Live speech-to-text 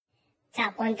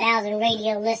Top 1000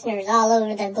 radio listeners all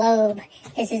over the globe.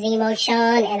 This is Emo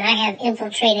Sean, and I have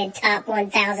infiltrated Top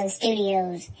 1000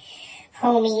 studios.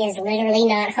 Homie is literally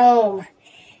not home.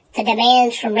 The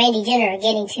demands from Randy Jenner are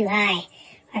getting too high.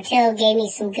 Artillo gave me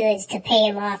some goods to pay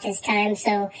him off this time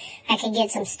so I could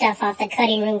get some stuff off the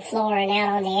cutting room floor and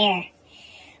out on the air.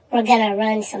 We're gonna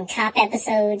run some top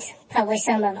episodes, publish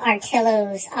some of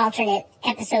Artillo's alternate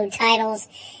episode titles,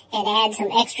 and add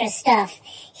some extra stuff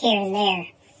here and there.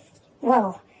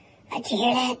 Whoa, did you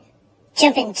hear that?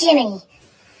 Jumping Jiminy.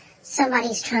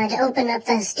 Somebody's trying to open up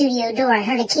the studio door. I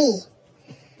heard a key.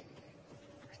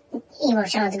 Emo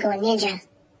Sean's going ninja.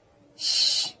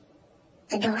 Shh.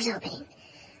 The door's opening.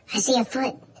 I see a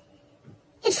foot.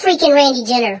 It's freaking Randy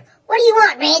Jenner. What do you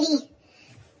want, Randy?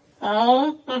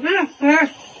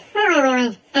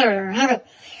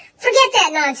 Forget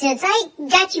that nonsense. I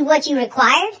got you what you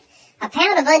required. A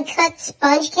pound of uncut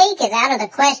sponge cake is out of the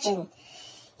question.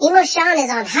 Emo Sean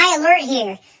is on high alert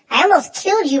here. I almost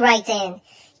killed you right then.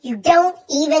 You don't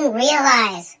even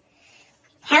realize.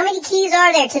 How many keys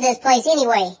are there to this place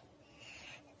anyway?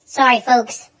 Sorry,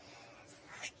 folks.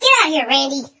 Get out here,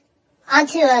 Randy. On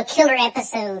to a killer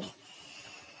episode.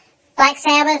 Black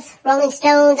Sabbath, Rolling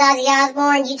Stones, Ozzy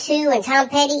Osbourne, U2, and Tom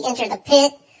Petty enter the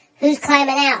pit. Who's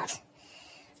climbing out?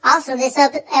 Also, this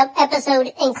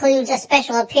episode includes a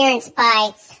special appearance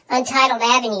by Untitled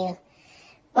Avenue.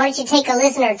 Why don't you take a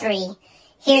listen or three?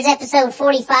 Here's episode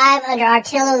 45 under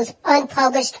Artillo's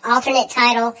unpublished alternate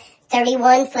title,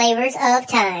 31 Flavors of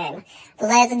Time.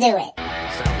 Let's do it.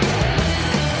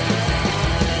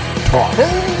 Top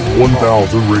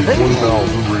 1000 radio.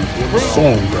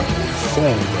 Song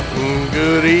battle.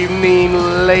 Good evening,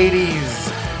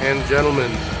 ladies and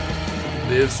gentlemen.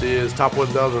 This is Top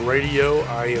 1000 Radio.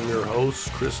 I am your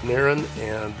host, Chris Nairn,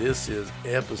 and this is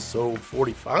episode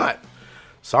 45.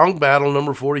 Song battle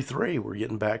number 43. We're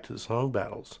getting back to the song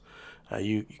battles.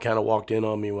 You kind of walked in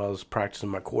on me while I was practicing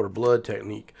my quarter blood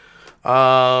technique.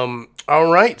 All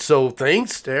right, so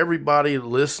thanks to everybody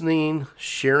listening,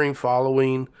 sharing,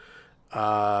 following.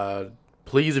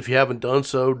 Please, if you haven't done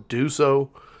so, do so.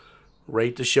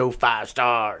 Rate the show 5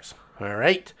 stars. All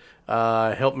right.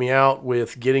 Help me out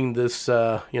with getting this,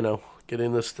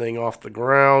 getting this thing off the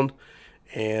ground.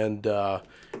 And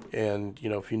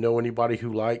if you know anybody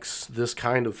who likes this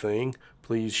kind of thing,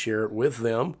 please share it with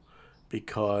them,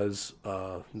 because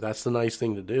that's the nice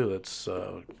thing to do. That's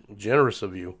generous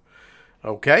of you.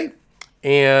 Okay?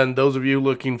 And those of you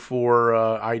looking for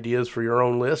ideas for your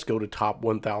own list, go to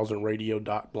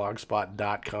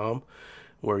top1000radio.blogspot.com,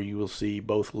 where you will see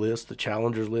both lists, the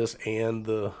challengers list and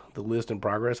the list in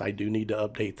progress. I do need to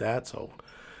update that, so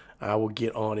I will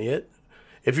get on it.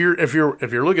 If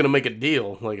you're looking to make a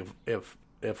deal, like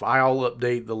if I'll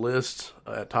update the list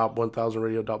at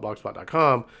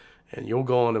top1000radio.blogspot.com, and you'll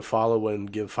go on and follow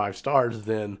and give 5 stars,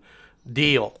 then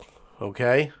deal.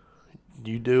 Okay?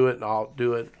 You do it, and I'll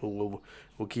do it. We'll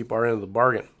keep our end of the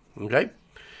bargain. Okay?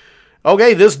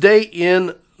 Okay, this day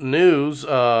in news,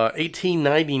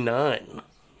 1899.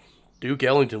 Duke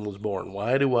Ellington was born.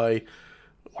 Why do I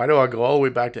go all the way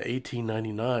back to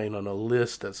 1899 on a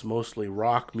list that's mostly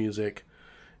rock music?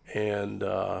 And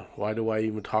why do I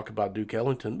even talk about Duke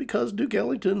Ellington? Because Duke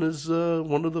Ellington is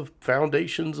one of the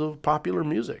foundations of popular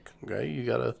music. Okay, you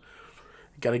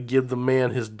gotta give the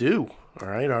man his due. All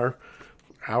right,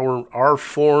 our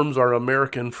forms, our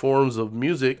American forms of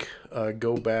music,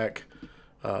 go back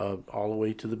all the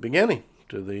way to the beginning,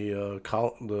 to the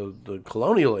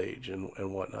colonial age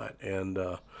and whatnot. And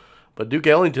but Duke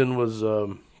Ellington was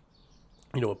a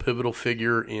pivotal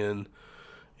figure in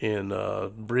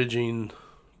bridging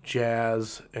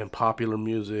jazz and popular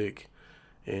music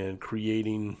and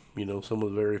creating some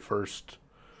of the very first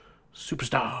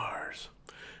superstars.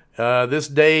 This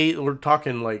day, we're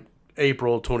talking like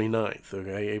April 29th,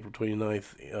 okay? April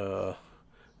 29th,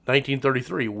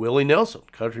 1933, Willie Nelson,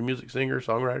 country music singer,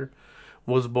 songwriter,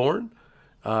 was born.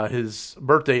 His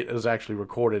birth date is actually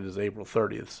recorded as April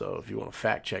 30th, so if you want to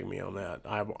fact check me on that,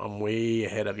 I'm way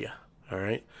ahead of you, all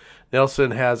right?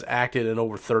 Nelson has acted in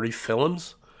over 30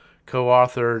 films,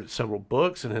 co-authored several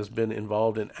books, and has been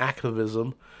involved in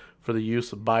activism for the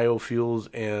use of biofuels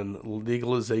and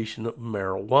legalization of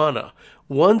marijuana.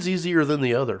 One's easier than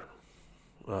the other,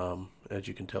 as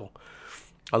you can tell.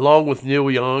 Along with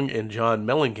Neil Young and John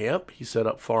Mellencamp, he set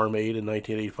up Farm Aid in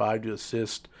 1985 to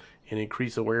assist and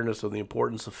increase awareness of the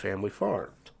importance of family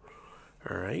farms.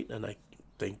 All right, and I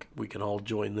think we can all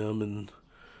join them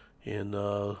in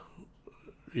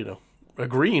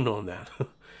agreeing on that.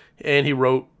 And he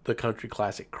wrote the country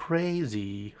classic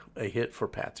Crazy, a hit for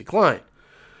Patsy Cline.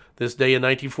 This day in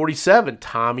 1947,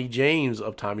 Tommy James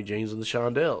of Tommy James and the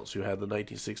Shondells, who had the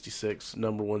 1966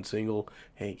 number one single,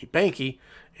 Hanky Panky,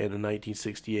 and the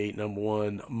 1968 number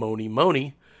one, Mony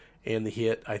Mony, and the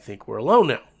hit, I Think We're Alone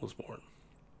Now, was born.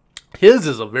 His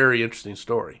is a very interesting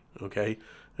story, okay?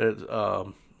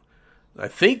 I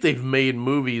think they've made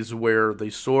movies where they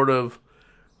sort of,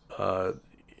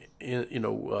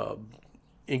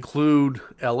 include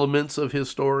elements of his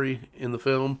story in the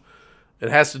film. It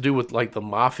has to do with like the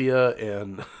mafia,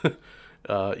 and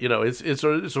it's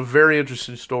a very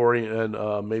interesting story,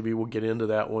 and maybe we'll get into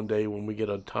that one day when we get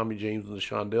a Tommy James and the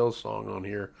Shondells song on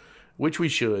here, which we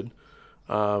should.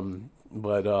 Very,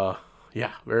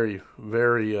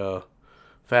 very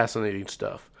fascinating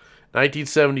stuff.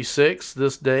 1976,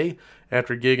 this day,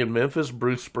 after a gig in Memphis,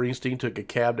 Bruce Springsteen took a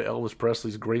cab to Elvis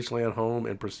Presley's Graceland home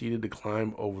and proceeded to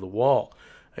climb over the wall.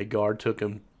 A guard took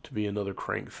him to be another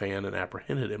cranked fan and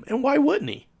apprehended him. And why wouldn't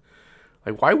he?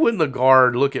 Like, why wouldn't the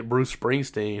guard look at Bruce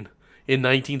Springsteen in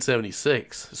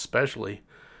 1976, especially,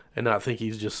 and not think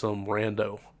he's just some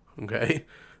rando? Okay?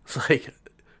 It's like,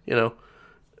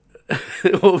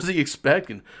 what was he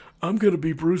expecting? I'm going to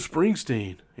be Bruce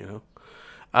Springsteen, In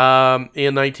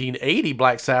 1980,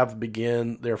 Black Sabbath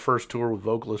began their first tour with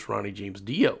vocalist Ronnie James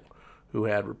Dio, who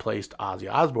had replaced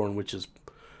Ozzy Osbourne, which is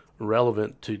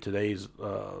relevant to today's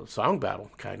song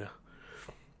battle, kind of.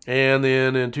 And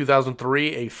then in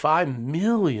 2003, a $5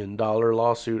 million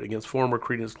lawsuit against former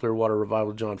Creedence Clearwater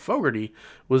Revival John Fogerty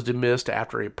was dismissed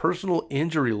after a personal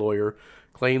injury lawyer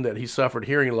claimed that he suffered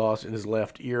hearing loss in his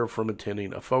left ear from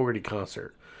attending a Fogerty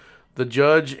concert. The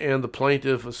judge and the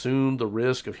plaintiff assumed the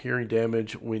risk of hearing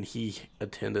damage when he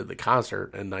attended the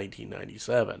concert in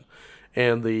 1997.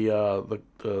 And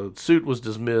the suit was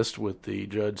dismissed with the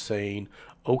judge saying,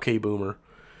 "Okay, boomer."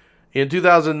 In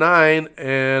 2009,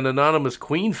 an anonymous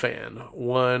Queen fan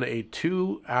won a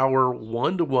 2-hour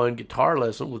 1-to-1 guitar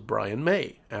lesson with Brian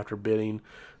May after bidding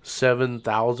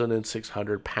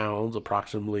 £7,600,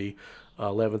 approximately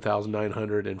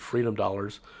 $11,900 in freedom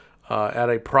dollars, at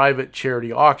a private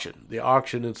charity auction. The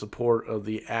auction in support of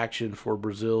the Action for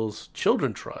Brazil's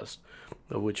Children Trust,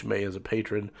 of which May is a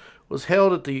patron, was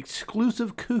held at the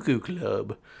exclusive Cuckoo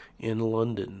Club in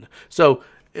London. So,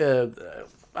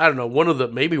 I don't know, one of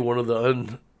the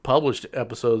unpublished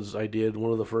episodes I did,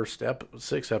 one of the first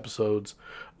 6 episodes,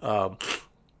 it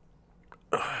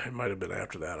might have been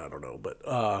after that, I don't know, but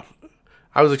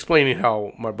I was explaining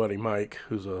how my buddy Mike,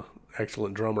 who's an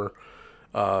excellent drummer,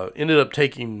 ended up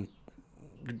taking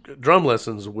drum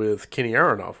lessons with Kenny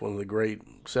Aronoff, one of the great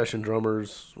session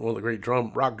drummers, one of the great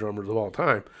rock drummers of all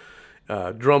time.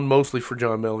 Drummed mostly for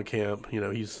John Mellencamp.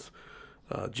 He's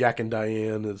Jack and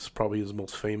Diane is probably his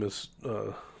most famous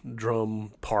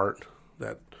drum part.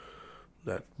 That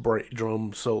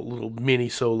drum little mini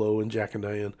solo in Jack and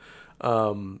Diane.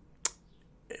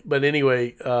 But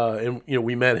anyway,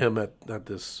 we met him at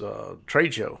this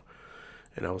trade show,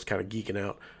 and I was kind of geeking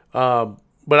out.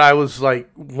 But I was like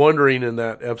wondering in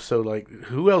that episode, like,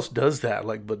 who else does that,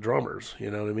 like, but drummers, you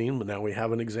know what I mean? But now we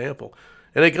have an example.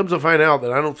 And it comes to find out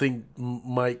that I don't think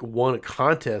Mike won a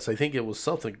contest. I think it was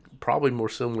something probably more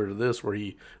similar to this, where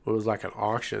it was like an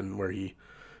auction where he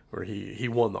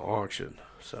won the auction.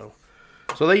 So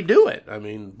they do it. I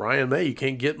mean, Brian May, you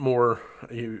can't get more. I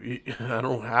don't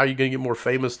know how you're gonna get more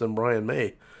famous than Brian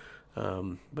May.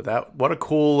 But what a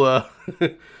cool.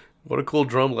 What a cool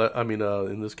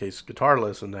in this case, guitar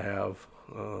lesson to have.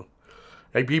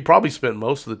 He probably spent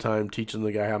most of the time teaching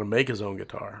the guy how to make his own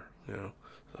guitar. So,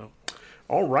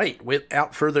 all right.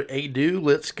 Without further ado,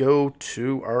 let's go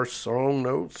to our song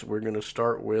notes. We're going to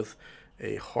start with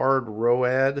A Hard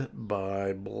Road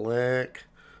by Black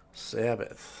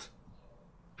Sabbath.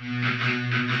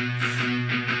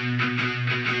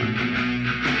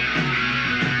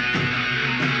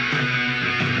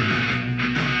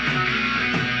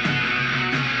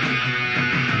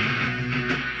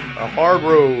 A Hard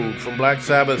Road from Black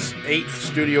Sabbath's 8th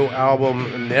studio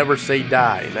album, Never Say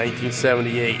Die,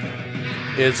 1978.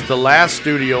 It's the last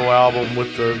studio album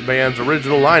with the band's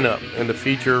original lineup and to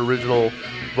feature original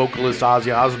vocalist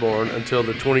Ozzy Osbourne until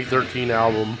the 2013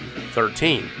 album,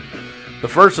 13. The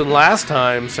first and last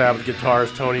time Sabbath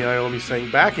guitarist Tony Iommi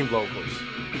sang backing vocals.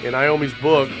 In Iommi's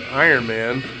book, Iron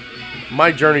Man,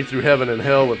 My Journey Through Heaven and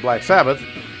Hell with Black Sabbath,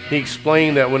 he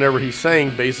explained that whenever he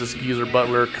sang, bassist Geezer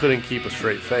Butler couldn't keep a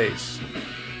straight face.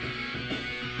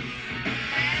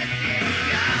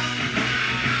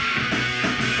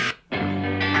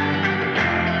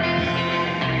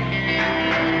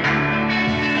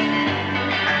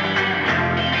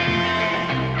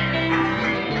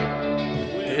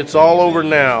 It's All Over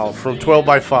Now from 12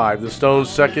 by 5, the Stones'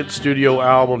 second studio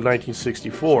album,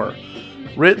 1964.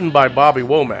 Written by Bobby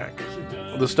Womack.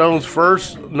 The Stones'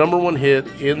 first number one hit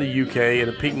in the UK and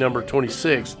a peak number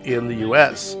 26 in the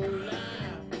US.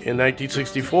 In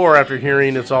 1964, after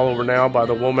hearing It's All Over Now by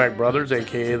the Womack Brothers,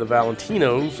 aka the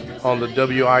Valentinos, on the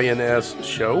WINS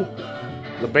show,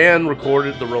 the band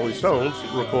the Rolling Stones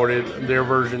recorded their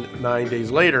version 9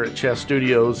 days later at Chess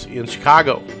Studios in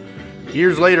Chicago.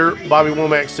 Years later, Bobby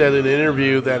Womack said in an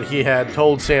interview that he had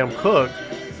told Sam Cooke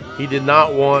he did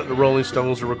not want the Rolling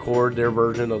Stones to record their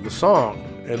version of the song,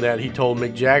 and that he told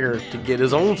Mick Jagger to get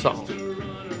his own song.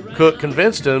 Cooke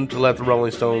convinced him to let the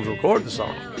Rolling Stones record the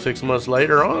song. 6 months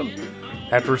later on,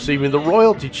 after receiving the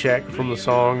royalty check from the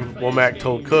song, Womack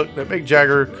told Cooke that Mick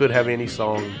Jagger could have any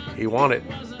song he wanted.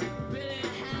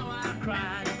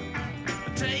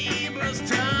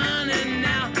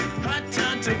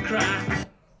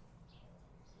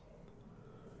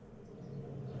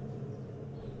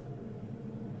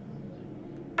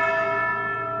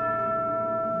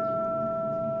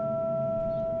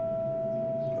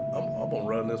 I'm gonna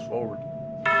run this forward.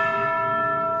 There's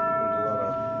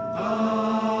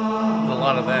a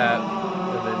lot of that,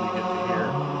 and then you get to here.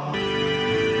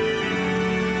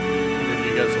 And then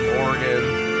you got some organ,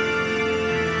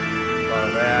 a lot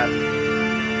of that.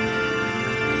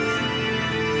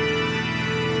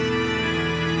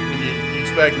 And you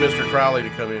expect Mr. Crowley to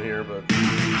come in here, but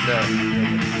no.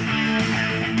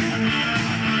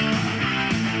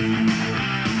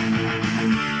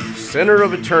 Center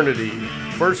of Eternity.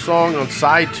 First song on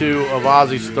side 2 of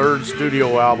Ozzy's third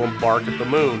studio album, Bark at the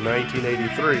Moon,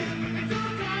 1983.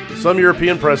 Some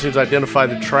European pressings identify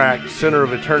the track Center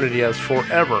of Eternity as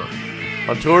Forever.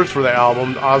 On tours for the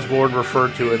album, Osbourne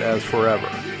referred to it as Forever.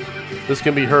 This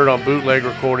can be heard on bootleg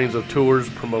recordings of tours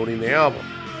promoting the album.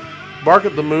 Bark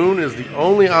at the Moon is the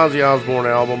only Ozzy Osbourne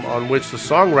album on which the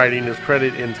songwriting is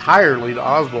credited entirely to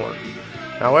Osbourne.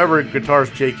 However,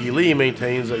 guitarist Jakey Lee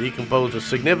maintains that he composed a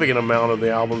significant amount of the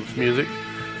album's music.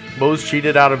 Bose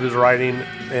cheated out of his writing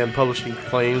and publishing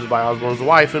claims by Osbourne's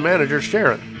wife and manager,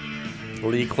 Sharon.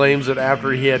 Lee claims that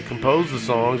after he had composed the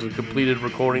songs and completed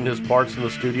recording his parts in the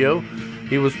studio,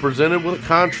 he was presented with a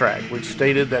contract which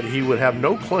stated that he would have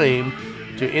no claim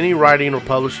to any writing or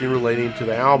publishing relating to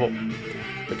the album.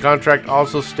 The contract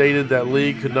also stated that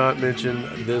Lee could not mention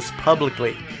this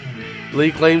publicly.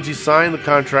 Lee claims he signed the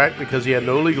contract because he had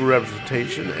no legal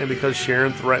representation and because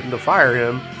Sharon threatened to fire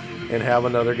him and have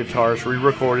another guitarist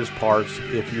re-record his parts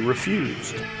if he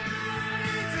refused.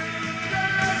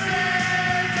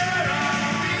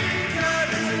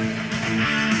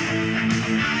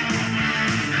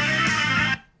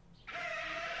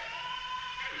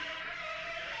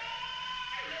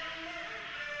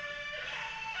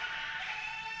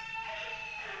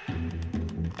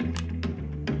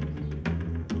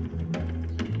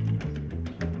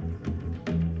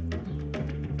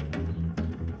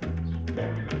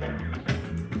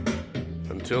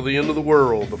 Until the End of the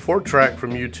World, the fourth track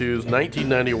from U2's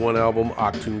 1991 album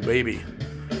Achtung Baby.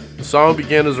 The song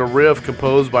began as a riff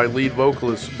composed by lead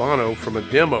vocalist Bono from a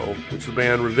demo, which the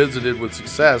band revisited with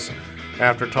success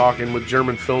after talking with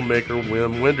German filmmaker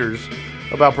Wim Wenders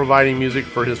about providing music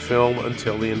for his film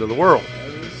Until the End of the World.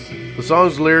 The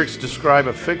song's lyrics describe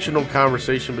a fictional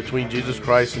conversation between Jesus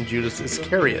Christ and Judas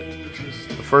Iscariot.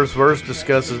 The first verse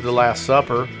discusses the Last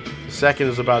Supper. The second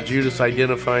is about Judas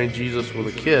identifying Jesus with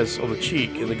a kiss on the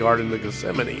cheek in the Garden of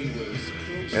Gethsemane.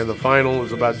 And the final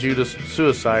is about Judas'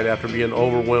 suicide after being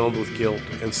overwhelmed with guilt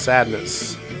and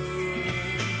sadness.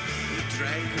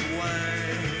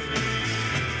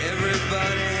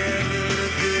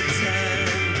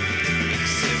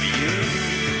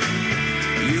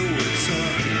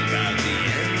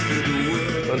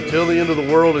 Until the End of the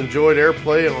World enjoyed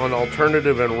airplay on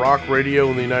alternative and rock radio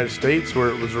in the United States, where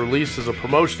it was released as a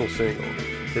promotional single.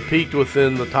 It peaked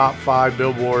within the top 5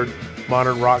 Billboard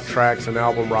Modern Rock Tracks and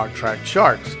Album Rock Track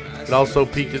charts. It also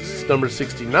peaked at number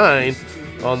 69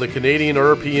 on the Canadian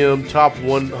RPM Top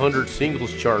 100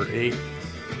 Singles chart.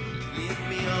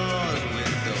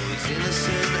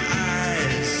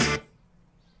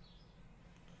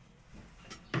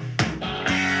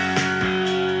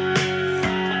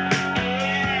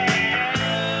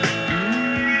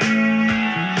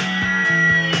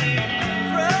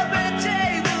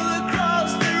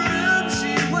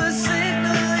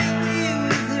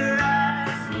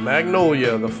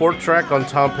 Magnolia, the fourth track on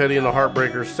Tom Petty and the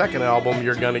Heartbreakers' second album,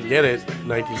 You're Gonna Get It,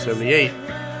 1978.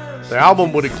 The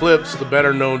album would eclipse the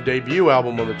better-known debut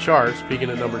album on the charts, peaking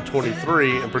at number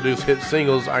 23, and produce hit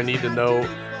singles I Need to Know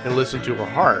and Listen to Her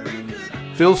Heart.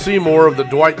 Phil Seymour of the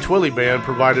Dwight Twilley Band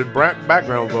provided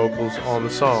background vocals on the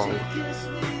song.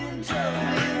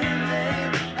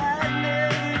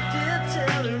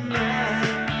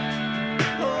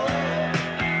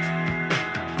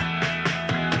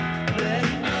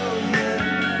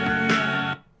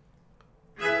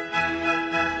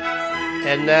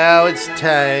 And now it's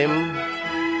time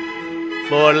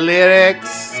for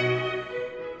lyrics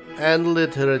and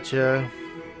literature.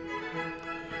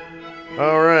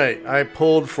 All right, I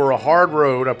pulled For a Hard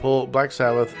Road. I pulled Black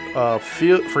Sabbath.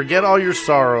 Forget all your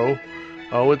sorrow.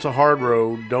 Oh, it's a hard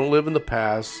road. Don't live in the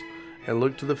past and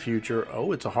look to the future.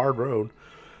 Oh, it's a hard road.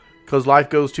 'Cause life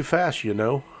goes too fast, you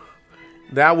know.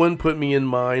 That one put me in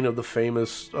mind of the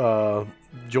famous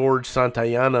George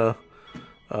Santayana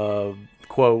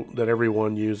quote that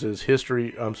everyone uses.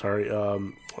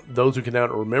 Those who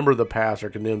cannot remember the past are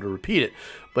condemned to repeat it.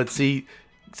 But see,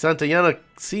 Santayana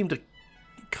seemed to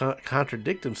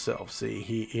contradict himself. See,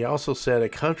 he also said a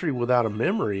country without a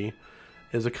memory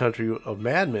is a country of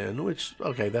madmen, which,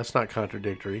 okay, that's not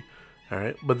contradictory. All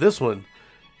right. But this one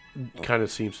kind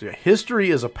of seems to. History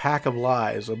is a pack of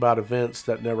lies about events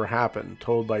that never happened,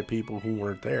 told by people who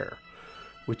weren't there.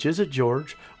 Which is it,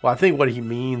 George? Well, I think what he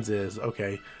means is,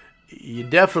 okay, you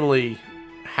definitely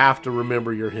have to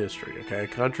remember your history. Okay, a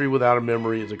country without a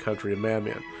memory is a country of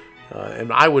madmen.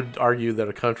 And I would argue that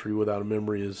a country without a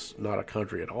memory is not a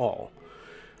country at all.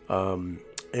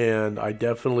 And I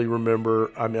definitely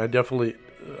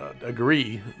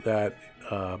agree that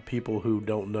people who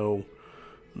don't know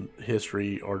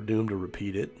history are doomed to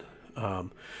repeat it. But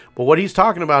what he's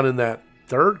talking about in that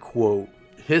third quote,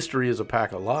 history is a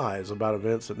pack of lies about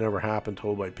events that never happened,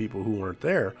 told by people who weren't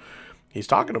there. He's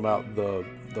talking about the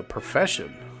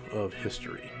profession of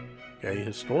history, okay,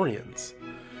 historians.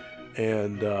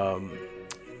 And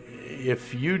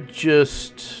if you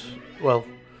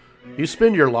you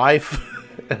spend your life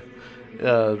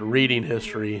reading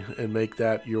history and make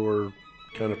that your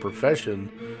kind of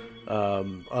profession,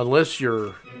 unless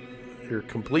you're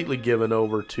completely given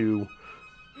over to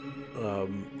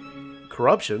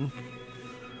corruption,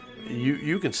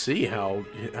 you can see how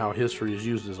history is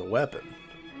used as a weapon.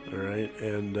 All right,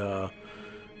 and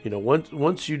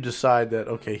once you decide that,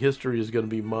 okay, history is going to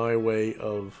be my way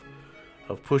of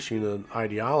pushing an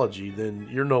ideology, then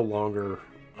you're no longer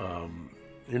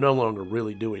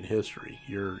really doing history.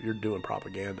 You're doing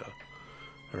propaganda.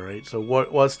 All right. So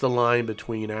what's the line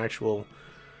between actual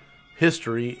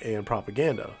history and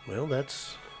propaganda? Well,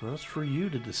 that's for you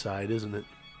to decide, isn't it?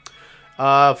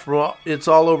 From It's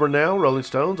All Over Now, Rolling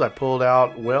Stones, I pulled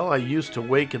out, well, I used to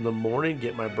wake in the morning,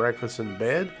 get my breakfast in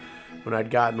bed. When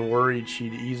I'd gotten worried,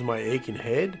 she'd ease my aching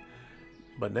head.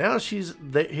 But now she's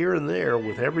here and there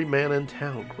with every man in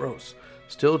town. Gross.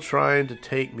 Still trying to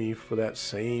take me for that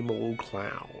same old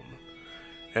clown.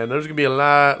 And there's going to be a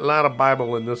lot of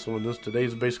Bible in this one.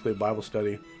 Today's basically a Bible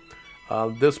study.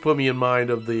 This put me in mind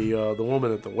of the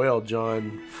woman at the well,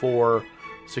 John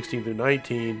 4:16 through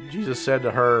 19. Jesus said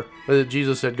to her,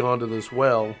 Jesus had gone to this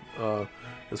well,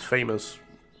 this famous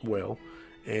well,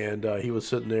 and he was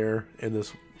sitting there, and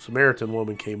this Samaritan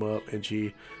woman came up, and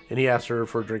he asked her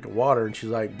for a drink of water, and she's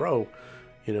like, bro,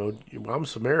 I'm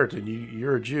Samaritan,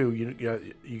 you're a Jew,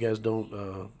 you guys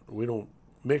don't, we don't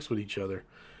mix with each other.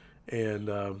 And,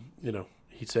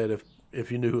 he said,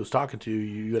 if you knew who was talking to you,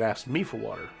 you would ask me for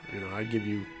water. I'd give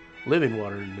you living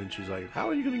water. And then she's like, how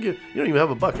are you going to you don't even have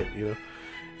a bucket,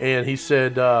 And he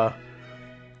said to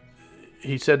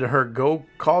her, go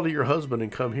call to your husband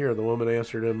and come here. The woman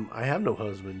answered him, I have no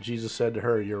husband. Jesus said to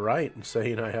her, you're right in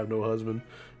saying I have no husband,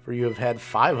 for you have had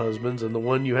 5 husbands, and the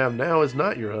one you have now is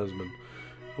not your husband.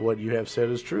 What you have said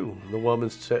is true. The woman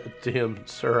said to him,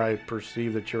 sir, I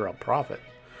perceive that you're a prophet.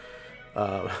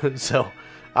 So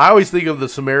I always think of the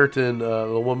Samaritan,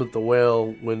 the woman at the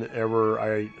well, whenever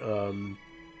I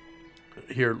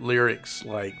hear lyrics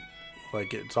like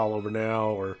It's All Over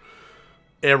Now, or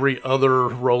every other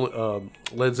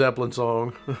Led Zeppelin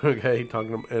song, okay,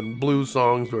 and blues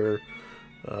songs where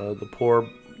the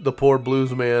poor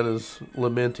blues man is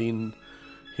lamenting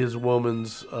his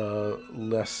woman's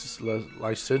less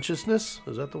licentiousness.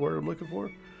 Is that the word I'm looking for?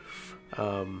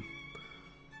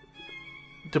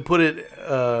 To put it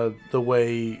the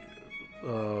way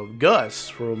Gus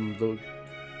from the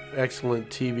excellent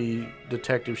TV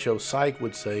detective show Psych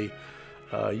would say,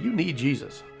 you need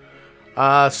Jesus.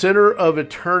 Center of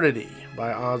Eternity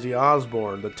by Ozzy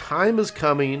Osbourne. The time is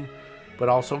coming, but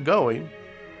also going,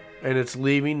 and it's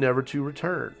leaving never to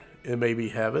return. It may be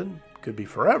heaven, could be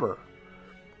forever,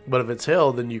 but if it's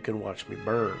hell, then you can watch me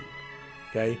burn.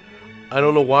 Okay, I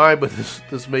don't know why, but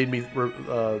this made me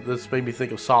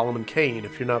think of Solomon Kane.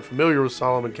 If you're not familiar with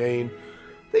Solomon Kane,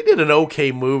 they did an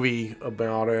okay movie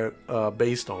about it,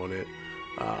 based on it.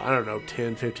 I don't know,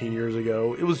 10, 15 years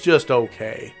ago. It was just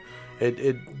okay.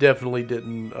 It definitely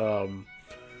didn't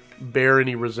bear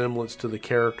any resemblance to the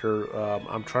character.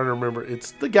 I'm trying to remember.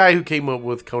 It's the guy who came up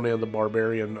with Conan the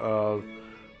Barbarian,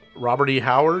 Robert E.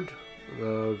 Howard.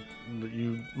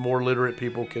 You more literate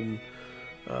people can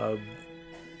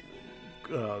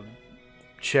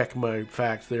check my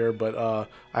facts there, but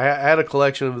I had a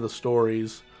collection of the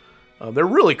stories. They're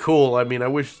really cool. I mean, I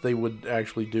wish they would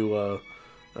actually do a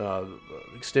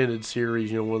extended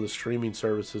series. One of the streaming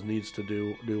services needs to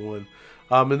do one.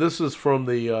 And this is from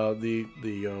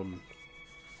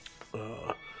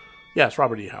it's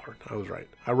Robert E. Howard. I was right.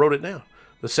 I wrote it down.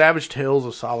 The Savage Tales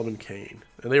of Solomon Kane,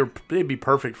 and they'd be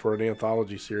perfect for an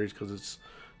anthology series because it's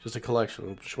just a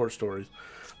collection of short stories.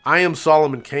 I am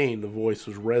Solomon Kane. The voice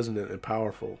was resonant and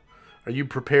powerful. Are you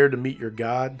prepared to meet your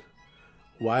God?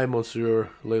 Why, Monsieur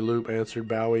Le Loup answered,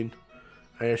 bowing.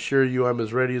 I assure you I'm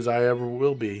as ready as I ever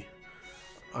will be.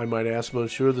 I might ask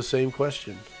Monsieur the same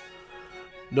question.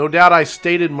 No doubt I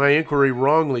stated my inquiry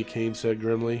wrongly, Kane said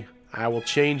grimly. I will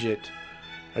change it.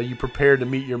 Are you prepared to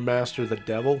meet your master, the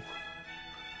devil?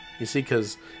 You see,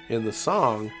 because in the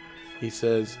song, he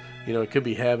says, it could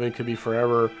be heaven, it could be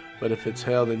forever, but if it's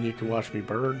hell, then you can watch me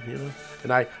burn,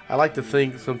 And I like to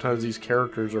think sometimes these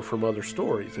characters are from other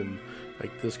stories, and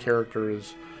like this character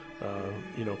is,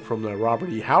 from the Robert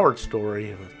E. Howard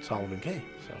story of Solomon Kane.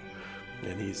 So,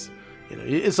 and he's,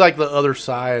 it's like the other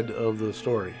side of the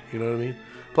story. You know what I mean?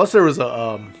 Plus, there was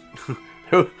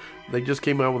they just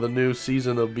came out with a new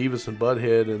season of Beavis and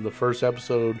Butthead, and the first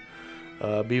episode,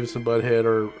 Beavis and Butthead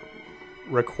are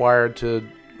required to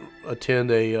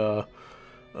attend a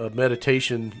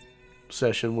meditation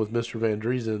session with Mr. Van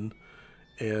Driesen,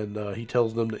 and he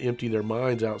tells them to empty their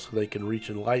minds out so they can reach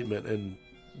enlightenment, and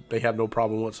they have no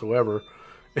problem whatsoever.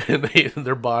 And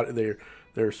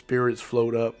their spirits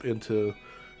float up into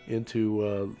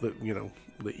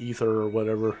the ether or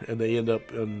whatever, and they end up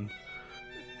in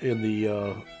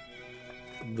the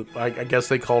I guess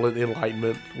they call it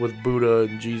enlightenment with Buddha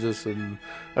and Jesus, and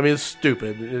I mean it's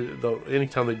stupid.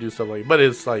 Anytime they do stuff like, but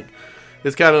it's like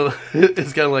it's kind of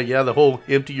like the whole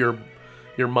empty your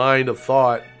mind of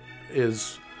thought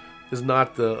is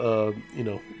not the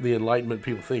the enlightenment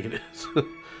people think it is.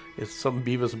 It's something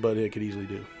Beavis and Butthead could easily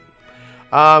do.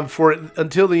 For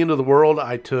until the end of the world,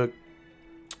 I took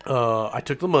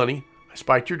the money. I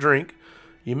spiked your drink.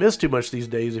 You miss too much these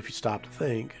days if you stop to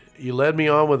think. You led me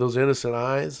on with those innocent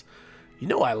eyes.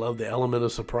 I love the element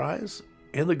of surprise.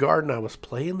 In the garden, I was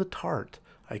playing the tart.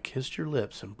 I kissed your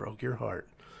lips and broke your heart.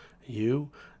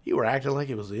 You were acting like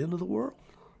it was the end of the world.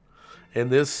 And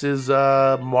this is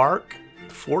Mark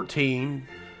 14,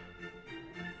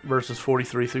 verses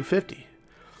 43 through 50.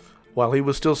 While he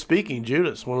was still speaking,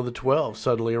 Judas, one of the 12,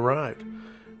 suddenly arrived.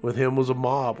 With him was a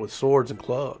mob with swords and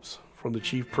clubs from the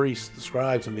chief priests, the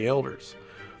scribes, and the elders.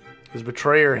 His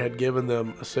betrayer had given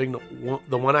them a signal.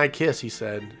 The one I kiss, he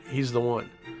said, he's the one.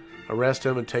 Arrest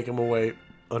him and take him away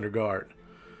under guard.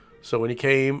 So when he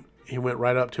came, he went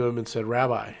right up to him and said,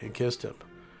 Rabbi, and kissed him.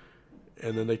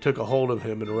 And then they took a hold of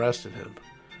him and arrested him.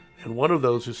 And one of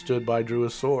those who stood by drew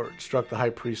his sword, struck the high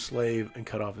priest's slave, and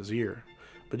cut off his ear.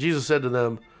 But Jesus said to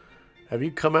them, have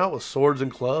you come out with swords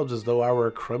and clubs as though I were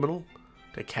a criminal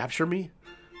to capture me?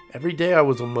 Every day I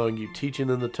was among you, teaching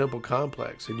in the temple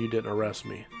complex, and you didn't arrest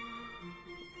me.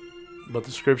 But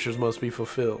the scriptures must be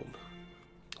fulfilled.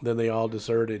 Then they all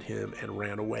deserted him and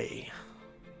ran away.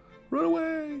 Run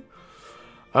away!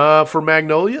 For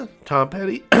Magnolia, Tom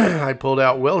Petty, I pulled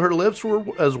out, well, her lips were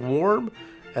as warm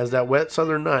as that wet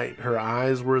southern night. Her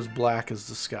eyes were as black as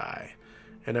the sky.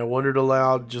 And I wondered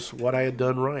aloud just what I had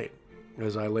done right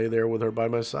as I lay there with her by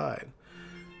my side.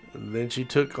 And then she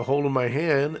took a hold of my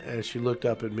hand as she looked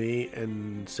up at me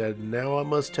and said, now I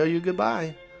must tell you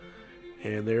goodbye.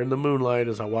 And there in the moonlight,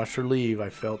 as I watched her leave, I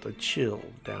felt a chill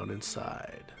down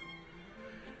inside.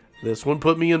 This one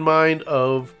put me in mind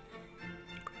of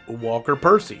Walker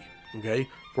Percy. Okay,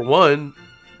 for one,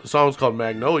 the song's called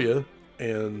Magnolia,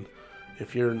 and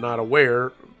if you're not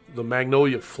aware, the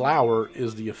magnolia flower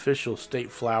is the official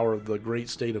state flower of the great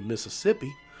state of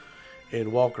Mississippi,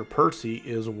 and Walker Percy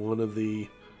is one of the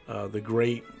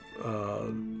great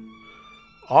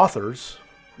authors,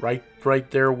 right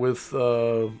there with.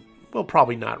 Well,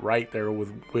 probably not right there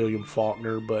with William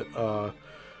Faulkner, but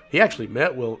he actually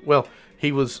met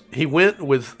he went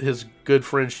with his good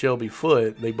friend Shelby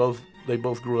Foote. They both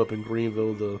grew up in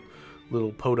Greenville, the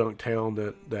little podunk town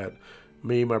that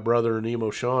me, my brother, and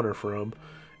Emo Sean are from,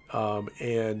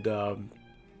 and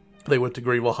they went to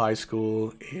Greenville High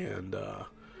School, and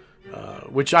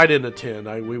which I didn't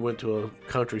attend. We went to a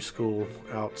country school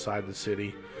outside the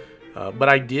city, but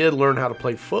I did learn how to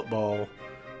play football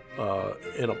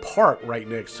in a park right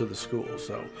next to the school,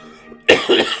 so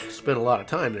spent a lot of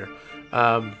time there.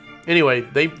 Anyway,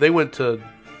 they went to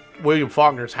William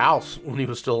Faulkner's house when he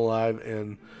was still alive,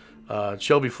 and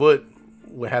Shelby Foote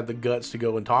had the guts to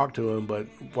go and talk to him, but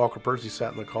Walker Percy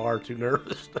sat in the car too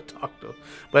nervous to talk to him.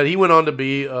 But he went on to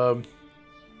be an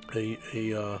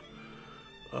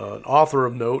author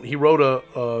of note. He wrote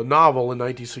a novel in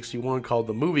 1961 called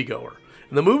The Moviegoer.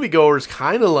 And The Moviegoer is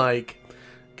kind of like,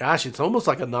 gosh, it's almost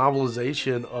like a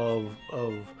novelization of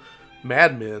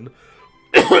Mad Men.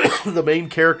 The main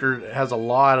character has a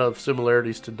lot of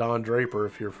similarities to Don Draper,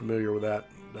 if you're familiar with that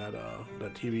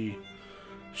TV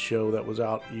show that was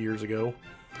out years ago.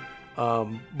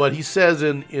 But he says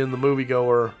in The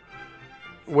Moviegoer,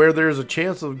 where there's a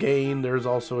chance of gain, there's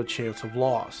also a chance of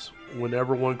loss.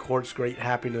 Whenever one courts great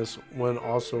happiness, one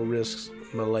also risks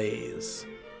malaise.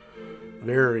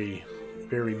 Very,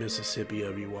 very Mississippi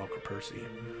of you, Walker Percy.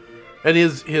 And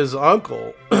his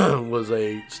uncle was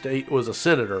a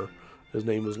senator. His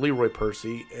name was Leroy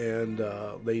Percy, and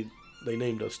they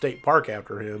named a state park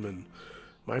after him. And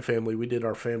my family, we did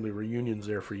our family reunions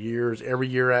there for years. Every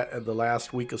year at the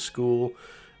last week of school,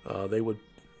 they would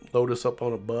load us up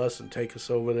on a bus and take us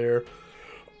over there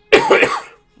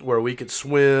where we could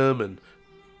swim and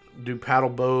do paddle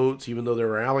boats, even though there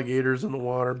were alligators in the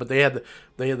water. But they had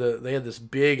this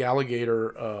big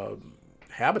alligator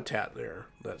habitat there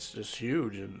that's just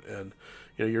huge. And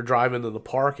you're driving to the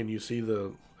park and you see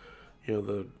the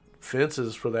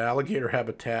fences for the alligator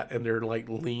habitat, and they're like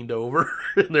leaned over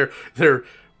and they're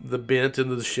bent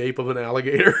into the shape of an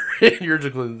alligator. And you're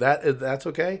just going, that's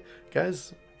okay,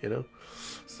 guys,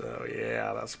 So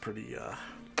yeah, that's pretty.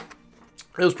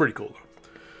 It was pretty cool.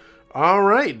 All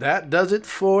right, that does it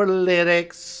for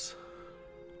lyrics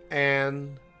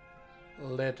and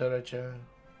literature.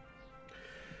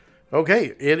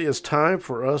 Okay, it is time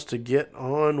for us to get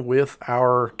on with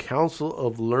our Council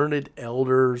of Learned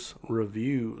Elders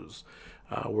reviews.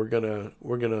 We're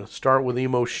gonna start with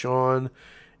Emo Sean,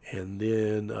 and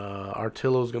then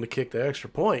Artillo's gonna kick the extra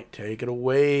point. Take it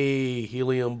away,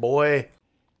 Helium Boy.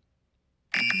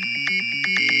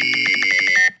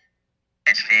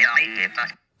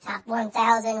 Top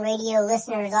 1,000 radio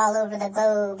listeners all over the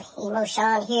globe. Emo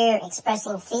Sean here,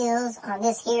 expressing feels on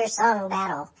this here song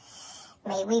battle.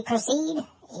 May we proceed?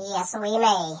 Yes, we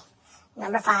may.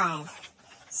 Number 5,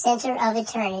 Center of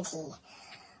Eternity.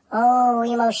 Oh,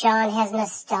 Emo Sean has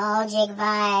nostalgic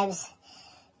vibes.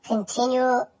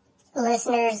 Continual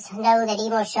listeners know that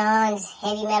Emo Sean's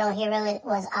heavy metal hero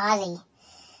was Ozzy.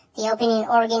 The opening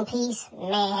organ piece,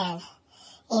 man.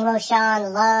 Emo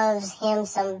Sean loves him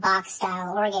some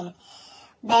Bach-style organ.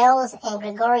 Bells and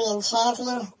Gregorian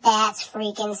chanting, that's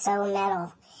freaking so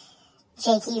metal.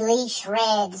 Jakey Lee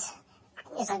shreds.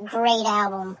 It's a great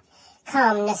album.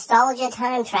 Come, nostalgia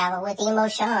time travel with Emo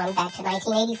Sean back to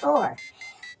 1984.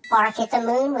 Bark at the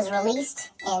Moon was released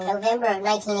in November of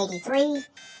 1983.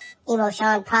 Emo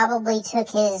Sean probably took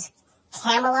his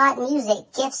Camelot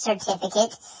Music gift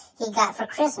certificate he got for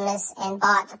Christmas and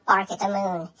bought Bark at the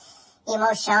Moon.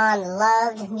 Emo Sean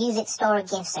loved music store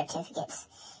gift certificates.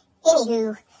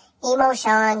 Anywho, Emo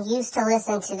Sean used to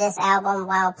listen to this album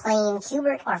while playing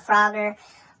Qbert or Frogger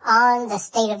on the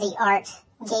state-of-the-art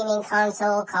gaming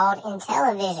console called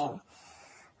Intellivision.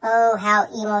 Oh, how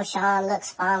Emo Sean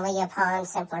looks fondly upon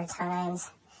simpler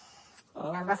times.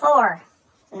 Number 4,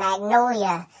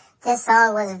 Magnolia. This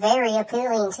song was very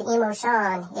appealing to Emo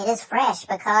Sean. It is fresh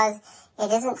because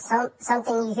it isn't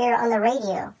something you hear on the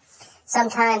radio.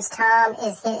 Sometimes Tom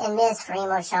is hit and miss for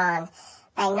Emo Sean.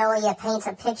 Magnolia paints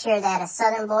a picture that a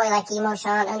southern boy like Emo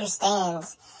Sean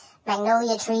understands.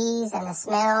 Magnolia trees and the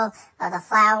smell of the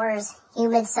flowers,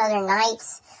 humid southern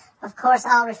nights, of course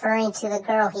all referring to the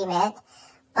girl he met,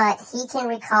 but he can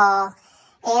recall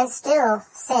and still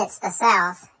sense the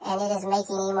South, and it is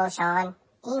making Emo Sean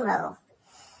emo.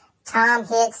 Tom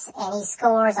hits and he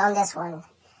scores on this one.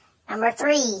 Number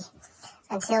 3,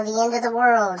 Until the End of the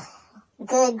World.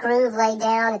 Good groove laid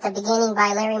down at the beginning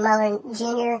by Larry Mullen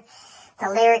Jr. The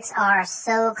lyrics are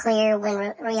so clear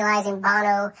when realizing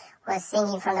Bono was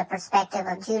singing from the perspective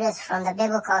of Judas from the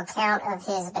biblical account of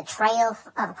his betrayal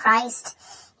of Christ.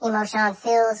 Emo Sean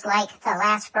feels like the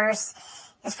last verse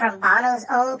is from Bono's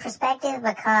own perspective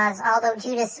because although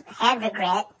Judas had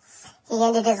regret, he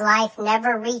ended his life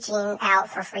never reaching out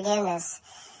for forgiveness.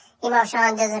 Emo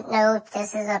Sean doesn't know if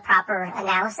this is a proper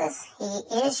analysis. He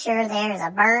is sure there's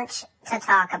a bunch to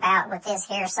talk about with this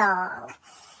here song.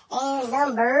 And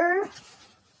number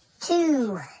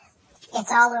 2,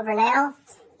 It's All Over Now.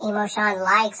 Emo Sean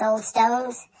likes old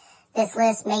stones. This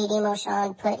list made Emo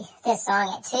Sean put this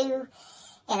song at 2.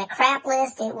 In a crap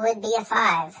list, it would be a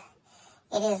 5.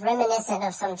 It is reminiscent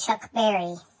of some Chuck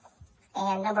Berry.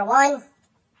 And number 1,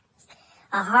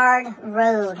 A Hard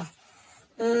Road.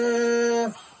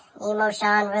 Emo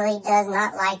Sean really does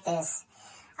not like this.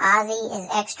 Ozzy is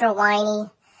extra whiny.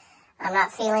 I'm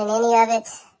not feeling any of it.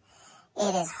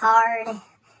 It is hard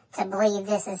to believe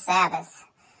this is Sabbath.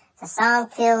 The song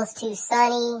feels too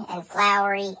sunny and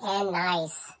flowery and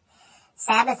nice.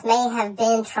 Sabbath may have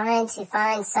been trying to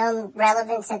find some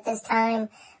relevance at this time,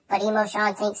 but Emo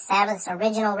Sean thinks Sabbath's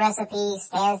original recipe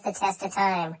stands the test of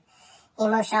time.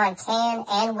 Emo Sean can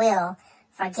and will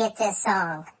forget this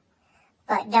song.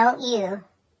 But don't you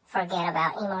forget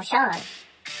about Emo Sean.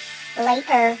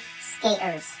 Later,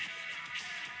 skaters.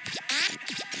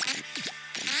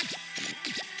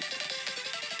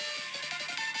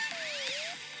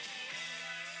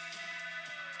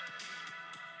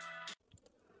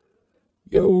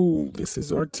 Yo, this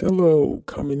is Artillo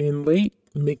coming in late,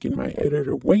 making my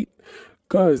editor wait,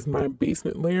 cause my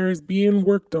basement layer is being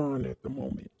worked on at the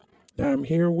moment. I'm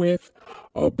here with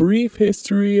A Brief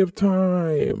History of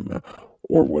Time,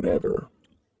 or whatever.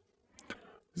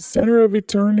 Center of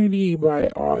Eternity by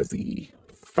Ozzy.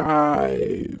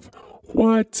 5.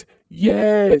 What?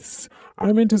 Yes!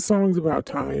 I'm into songs about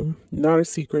time, not a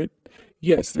secret.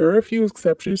 Yes, there are a few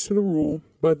exceptions to the rule,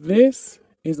 but this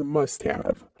is a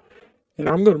must-have. And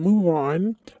I'm going to move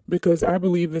on because I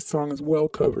believe this song is well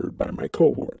covered by my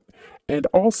cohort. And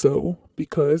also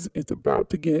because it's about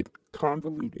to get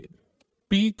convoluted.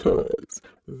 Because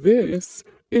this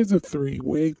is a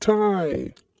 3-way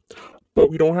tie. But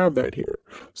we don't have that here.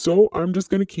 So I'm just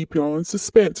going to keep y'all in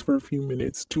suspense for a few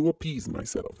minutes to appease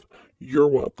myself. You're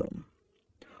welcome.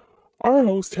 Our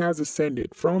host has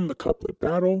ascended from the couplet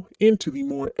battle into the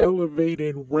more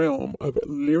elevated realm of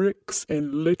lyrics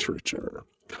and literature.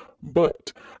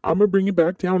 But I'm going to bring it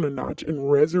back down a notch and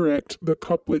resurrect the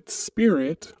couplet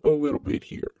spirit a little bit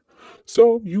here.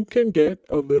 So you can get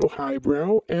a little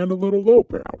highbrow and a little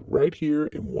lowbrow right here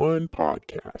in one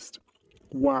podcast.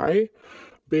 Why?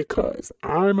 Because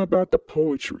I'm about the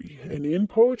poetry. And in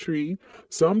poetry,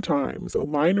 sometimes a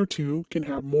line or two can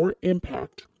have more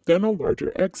impact than a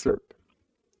larger excerpt.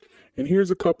 And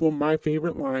here's a couple of my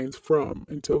favorite lines from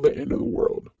Until the End of the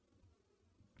World.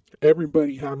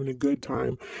 Everybody having a good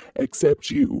time except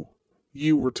you.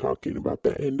 You were talking about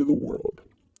the end of the world.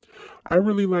 I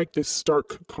really like this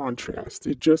stark contrast.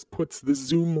 It just puts the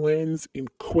zoom lens in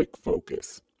quick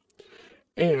focus.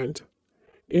 And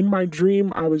in my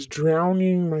dream, I was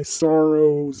drowning my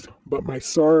sorrows, but my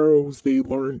sorrows, they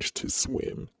learned to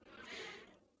swim.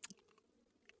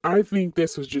 I think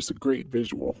this was just a great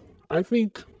visual. I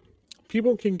think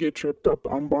people can get tripped up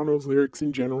on Bono's lyrics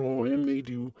in general, and they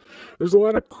do. There's a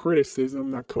lot of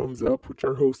criticism that comes up, which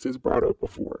our host has brought up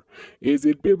before. Is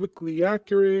it biblically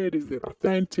accurate? Is it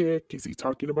authentic? Is he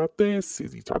talking about this?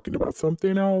 Is he talking about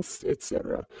something else?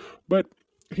 Etc. But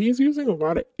he's using a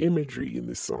lot of imagery in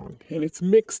this song, and it's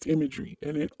mixed imagery,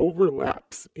 and it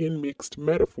overlaps in mixed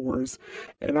metaphors,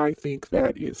 and I think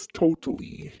that is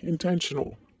totally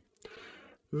intentional.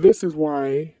 This is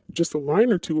why just a line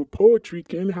or two of poetry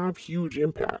can have huge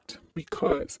impact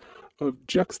because of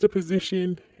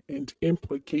juxtaposition and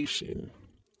implication.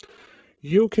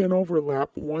 You can overlap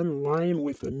one line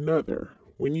with another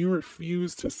when you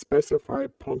refuse to specify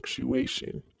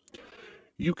punctuation.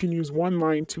 You can use one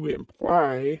line to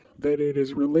imply that it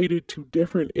is related to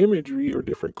different imagery or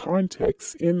different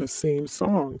contexts in the same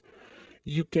song.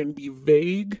 You can be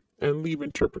vague and leave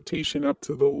interpretation up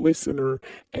to the listener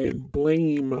and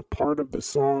blame part of the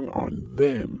song on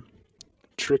them.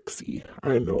 Tricksy,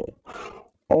 I know.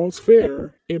 All's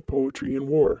fair in poetry and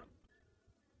war.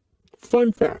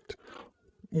 Fun fact.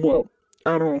 Well,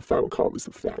 I don't know if I would call this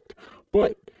a fact,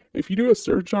 but if you do a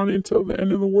search on Until the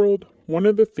End of the World, one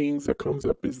of the things that comes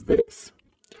up is this.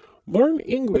 Learn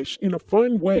English in a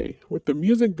fun way with the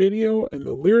music video and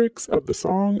the lyrics of the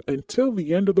song Until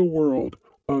the End of the World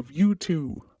of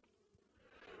U2.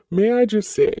 May I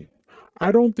just say,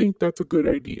 I don't think that's a good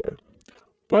idea.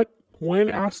 But when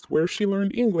asked where she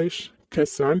learned English,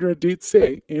 Cassandra did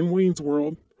say, in Wayne's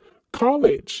World,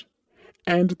 college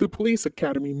and the Police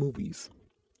Academy movies.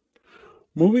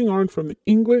 Moving on from the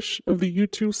English of the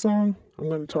U2 song, I'm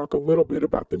going to talk a little bit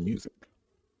about the music.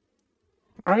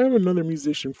 I have another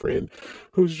musician friend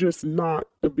who's just not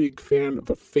a big fan of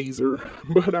a phaser,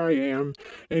 but I am,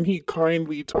 and he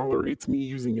kindly tolerates me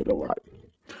using it a lot.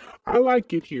 I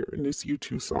like it here in this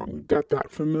U2 song. We've got that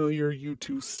familiar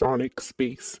U2 sonic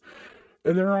space.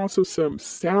 And there are also some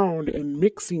sound and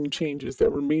mixing changes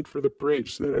that were made for the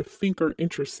bridge that I think are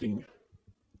interesting.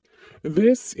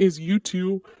 This is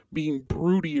U2 being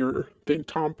broodier than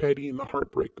Tom Petty and the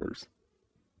Heartbreakers.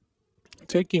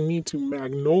 Taking me to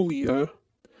Magnolia,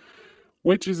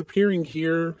 which is appearing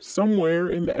here somewhere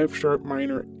in the F-sharp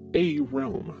minor A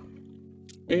realm.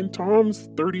 In Tom's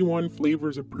 31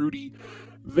 Flavors of Broody,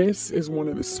 this is one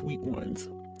of the sweet ones.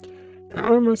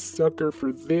 I'm a sucker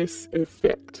for this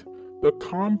effect. The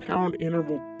compound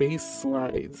interval bass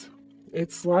slides.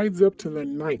 It slides up to the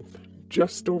ninth,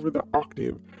 just over the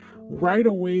octave, right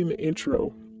away in the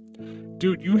intro.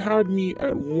 Dude, you had me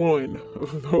at one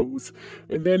of those,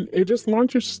 and then it just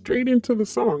launches straight into the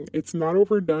song. It's not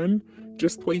overdone,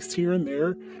 just placed here and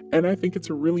there, and I think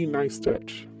it's a really nice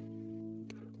touch.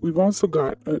 We've also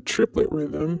got a triplet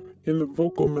rhythm in the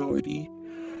vocal melody,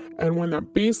 and when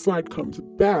that bass slide comes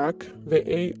back, the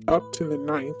A up to the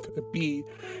ninth, the B,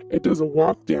 it does a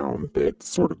walk down that's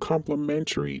sort of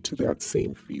complementary to that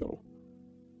same feel.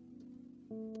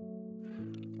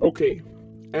 Okay,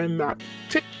 and that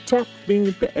tick-tock thing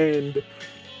at the end,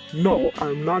 no,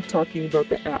 I'm not talking about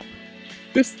the app.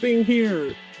 This thing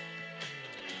here.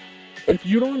 If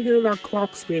you don't hear that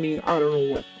clock spinning, I don't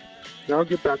know what. I'll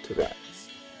get back to that.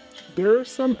 There are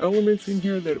some elements in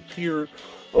here that appear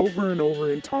over and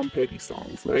over in Tom Petty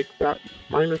songs, like that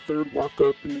minor third walk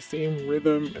up in the same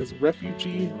rhythm as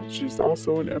Refugee, which is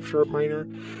also an F sharp minor,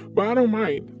 but I don't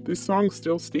mind. This song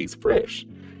still stays fresh.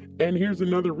 And here's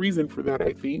another reason for that,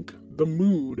 I think. The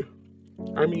mood.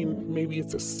 I mean, maybe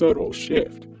it's a subtle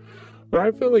shift, but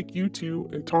I feel like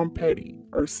U2 and Tom Petty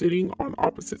are sitting on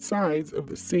opposite sides of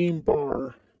the same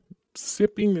bar,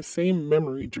 sipping the same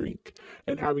memory drink,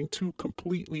 and having two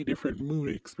completely different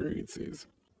mood experiences.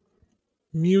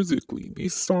 Musically,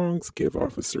 these songs give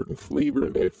off a certain flavor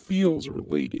that feels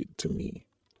related to me.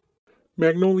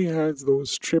 Magnolia has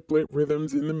those triplet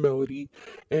rhythms in the melody,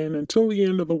 and Until the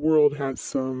End of the World has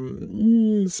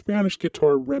some Spanish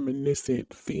guitar reminiscent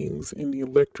things in the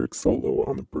electric solo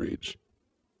on the bridge.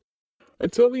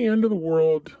 Until the End of the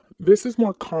World, this is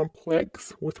more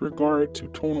complex with regard to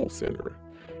tonal center.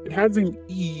 It has an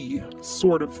E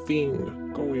sort of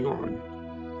thing going on,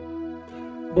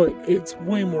 but it's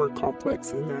way more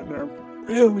complex than that, and I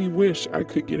really wish I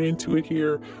could get into it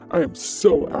here. I am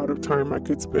so out of time. I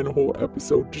could spend a whole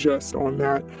episode just on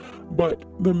that, but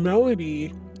the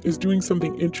melody is doing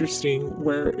something interesting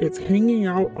where it's hanging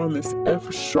out on this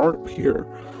F sharp here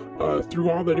through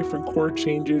all the different chord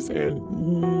changes and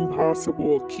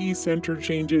possible key center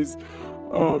changes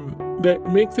that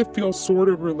makes it feel sort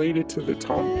of related to the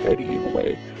Tom Petty in a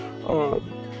way.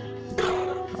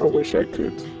 I wish I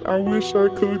could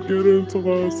get into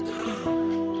this.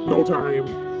 No time.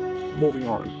 Moving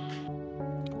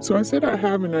on. So I said I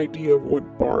have an idea of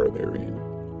what bar they're in.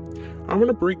 I'm going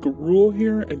to break a rule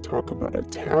here and talk about a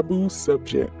taboo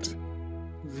subject.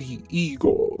 The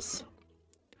Eagles.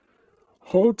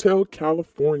 Hotel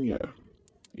California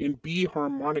in B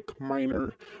harmonic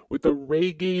minor with a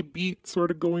reggae beat sort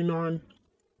of going on.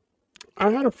 I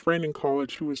had a friend in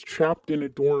college who was trapped in a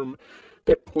dorm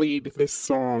that played this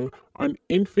song on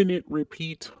infinite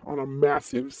repeat on a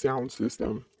massive sound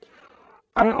system.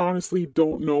 I honestly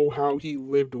don't know how he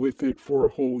lived with it for a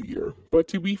whole year, but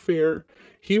to be fair,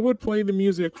 he would play the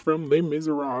music from Les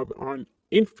Miserables on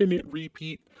infinite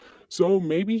repeat, so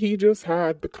maybe he just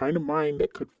had the kind of mind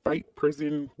that could fight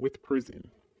prison with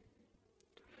prison.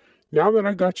 Now that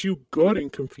I got you good and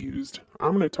confused,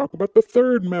 I'm going to talk about the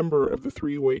third member of the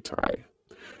three-way tie.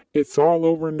 It's All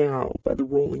Over Now by the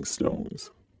Rolling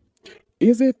Stones.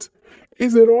 Is it?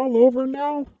 Is it all over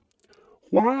now?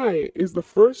 Why is the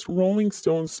first Rolling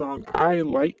Stones song I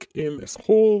like in this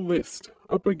whole list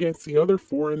up against the other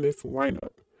four in this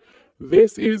lineup?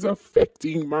 This is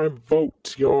affecting my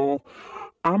vote, y'all.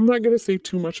 I'm not going to say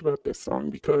too much about this song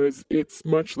because it's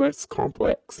much less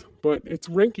complex, but it's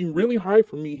ranking really high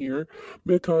for me here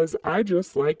because I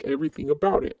just like everything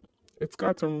about it. It's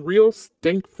got some real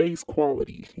stank face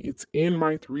quality. It's in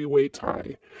my three-way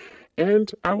tie.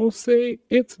 And I will say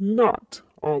it's not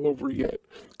all over yet,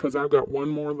 because I've got one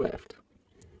more left.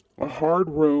 A Hard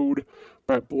Road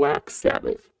by Black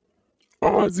Sabbath.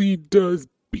 Ozzy does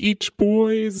Beach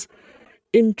Boys?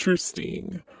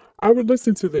 Interesting. I would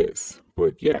listen to this,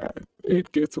 but yeah,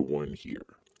 it gets a 1 here.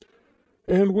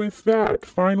 And with that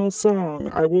final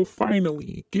song, I will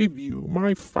finally give you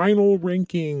my final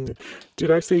ranking.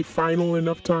 Did I say final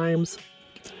enough times?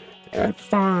 At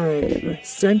 5,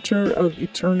 Center of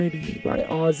Eternity by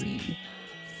Ozzy.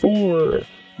 4,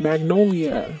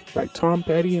 Magnolia by Tom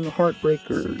Petty and the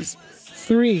Heartbreakers.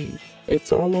 3,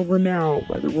 It's All Over Now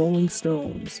by the Rolling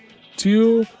Stones.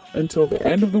 2, Until the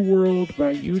End of the World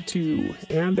by U2.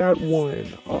 And at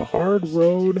 1, A Hard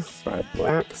Road by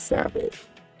Black Sabbath.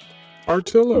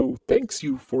 Artillo thanks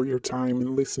you for your time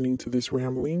in listening to this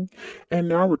rambling, and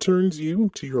now returns you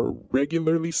to your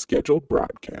regularly scheduled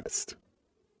broadcast.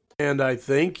 And I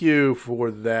thank you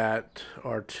for that,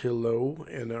 Artillo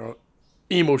and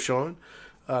Emotion.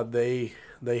 They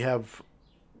have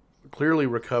clearly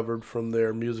recovered from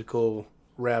their musical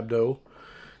rhabdo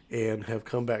and have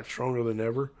come back stronger than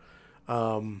ever.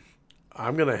 I'm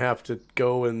going to have to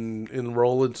go and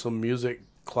enroll in some music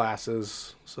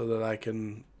classes so that I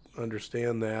can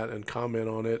understand that and comment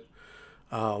on it.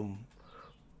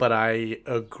 But I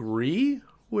agree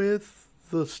with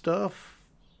the stuff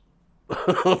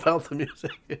about the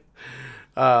music.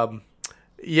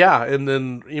 Yeah, and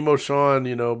then Emo Sean,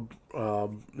 that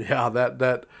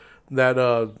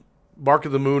Bark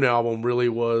of the Moon album really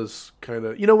was kind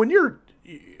of,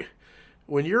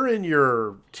 when you're in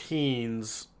your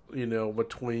teens,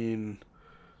 between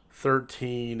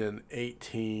 13 and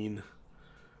 18,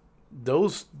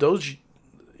 those are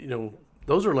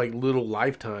like little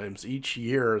lifetimes. Each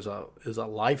year is a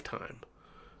lifetime.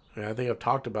 And I think I've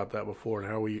talked about that before,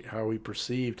 and how we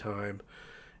perceive time.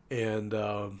 And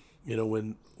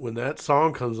when that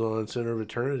song comes on, Center of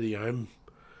Eternity, I'm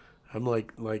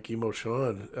like Emo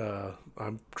Sean.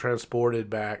 I'm transported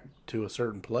back to a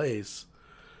certain place,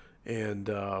 and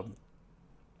I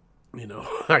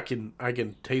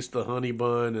can taste the honey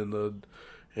bun and the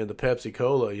Pepsi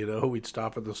Cola. We'd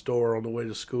stop at the store on the way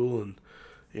to school, and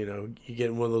you get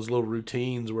in one of those little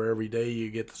routines where every day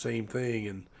you get the same thing,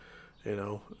 and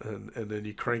and then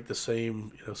you crank the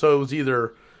same. So it was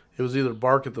either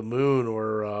Bark at the Moon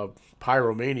or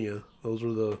Pyromania. I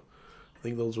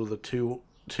think those were the two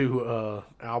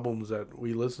albums that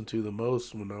we listened to the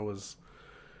most when I was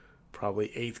probably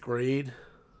 8th grade,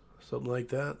 something like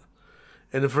that.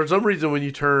 And for some reason,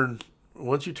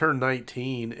 once you turn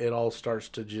 19, it all starts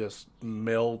to just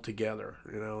meld together.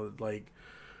 Like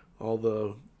all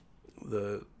the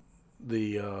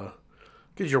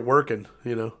because you're working.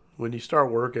 When you start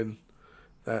working,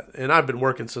 and I've been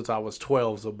working since I was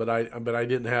 12. So, but I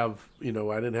didn't have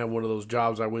one of those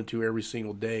jobs I went to every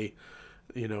single day.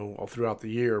 All throughout the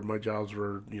year, my jobs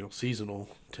were seasonal,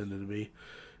 tended to be,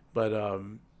 but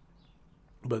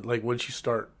like once you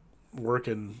start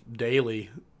working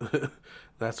daily,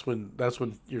 that's when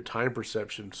your time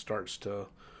perception starts to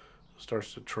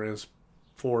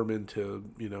transform into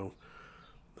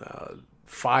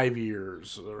 5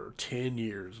 years or 10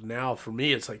 years. Now for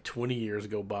me, it's like 20 years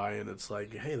go by, and it's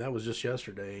like, hey, that was just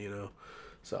yesterday,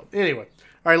 So anyway,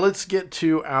 all right, let's get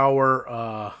to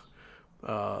our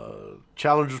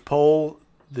Challengers poll.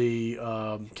 The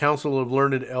Council of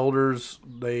Learned Elders,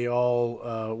 they all,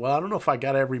 I don't know if I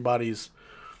got everybody's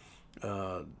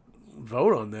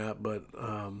vote on that, but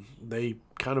they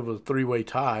kind of a three-way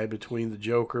tie between The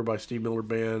Joker by Steve Miller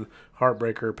Band,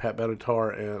 Heartbreaker, Pat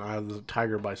Benatar, and Eye of the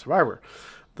Tiger by Survivor.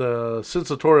 The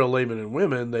Sensatorial Laymen and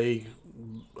Women, they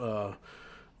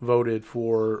voted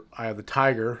for Eye of the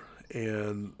Tiger,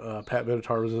 and Pat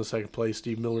Benatar was in second place.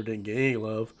 Steve Miller didn't get any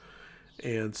love.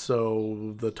 And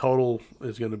so the total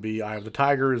is going to be Eye of the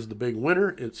Tiger is the big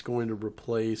winner. It's going to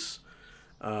replace,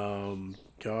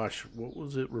 what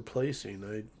was it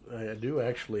replacing? I do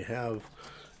actually have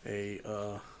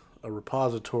a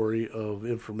repository of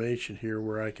information here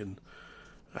where I can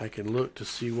look to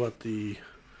see what the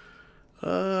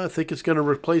I think it's going to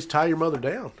replace Tie Your Mother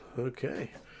Down. Okay,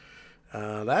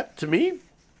 that to me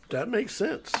that makes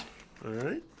sense. All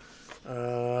right.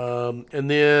 And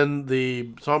then the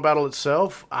song battle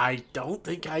itself, I don't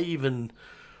think I even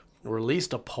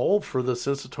released a poll for the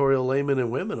Sensatorial Laymen and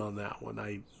Women on that one.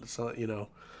 I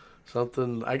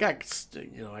got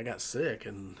sick,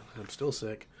 and I'm still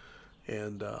sick,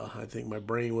 and I think my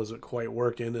brain wasn't quite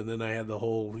working, and then I had the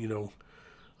whole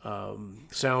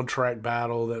soundtrack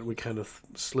battle that we kind of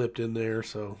slipped in there.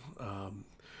 So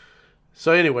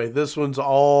anyway, this one's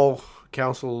all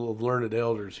Council of Learned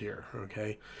Elders here.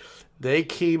 Okay. They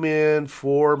came in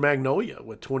for Magnolia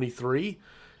with 23.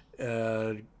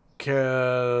 Center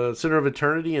of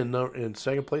Eternity in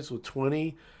second place with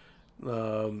 20.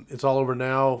 It's All Over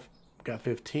Now got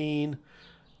 15.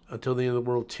 Until the End of the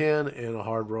World 10. And A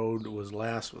Hard Road was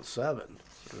last with 7.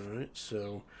 All right.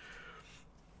 So,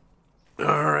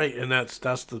 all right. And that's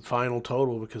the final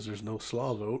total because there's no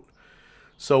slaw vote.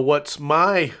 So what's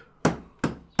my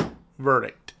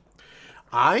verdict?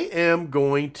 I am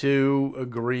going to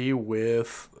agree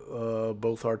with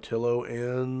both Artillo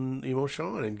and Emo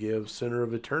Sean and give Center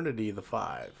of Eternity the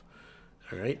 5.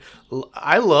 All right.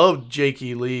 I love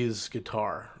Jakey Lee's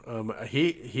guitar.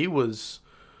 He was,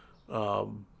 I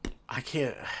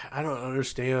don't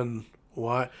understand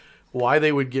why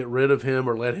they would get rid of him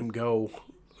or let him go.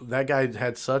 That guy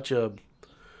had such a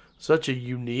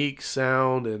unique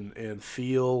sound and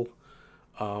feel.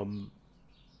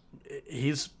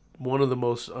 He's one of the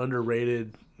most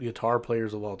underrated guitar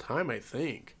players of all time, I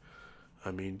think. I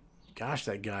mean, gosh,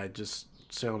 that guy just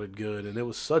sounded good, and it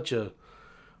was such a.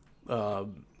 I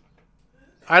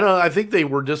think they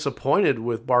were disappointed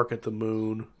with Bark at the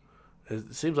Moon,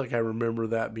 It seems like I remember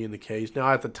that being the case.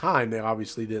 Now, at the time, they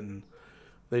obviously didn't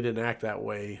act that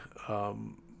way.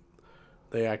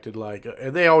 They acted like,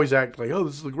 and they always act like, oh,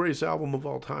 this is the greatest album of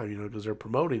all time, because they're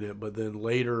promoting it. But then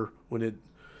later, when it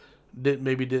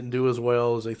didn't do as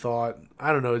well as they thought,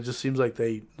 I don't know. It just seems like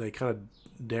they kind of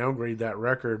downgrade that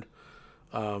record.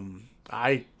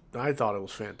 I thought it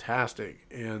was fantastic,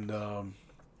 and I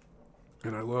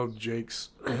loved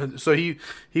Jake's. So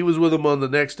he was with them on the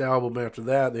next album after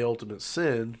that, The Ultimate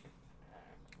Sin,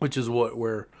 which is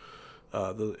where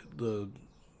the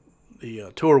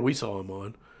tour we saw him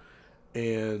on.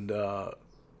 And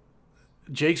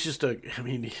Jake's just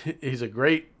he's a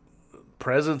great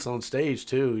presence on stage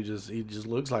too. He just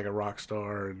looks like a rock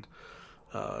star, and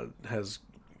has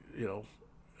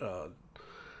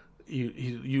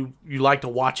you like to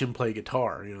watch him play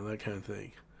guitar, that kind of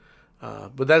thing.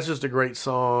 But that's just a great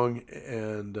song,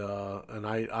 and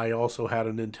I also had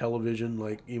an Intellivision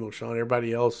like Emo Sean.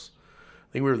 Everybody else,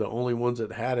 I think we were the only ones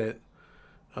that had it.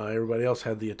 Everybody else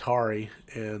had the Atari,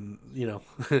 and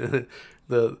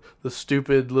the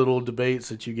stupid little debates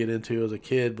that you get into as a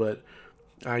kid. But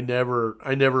I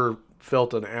never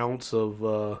felt an ounce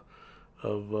of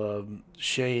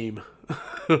shame,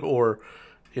 or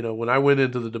when I went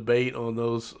into the debate on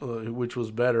those, which was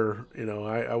better.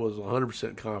 I was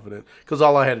 100% confident, because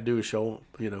all I had to do was show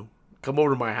them. Come over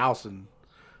to my house and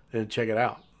check it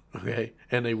out. Okay,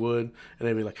 and they would, and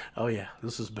they'd be like, "Oh yeah,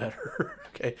 this is better."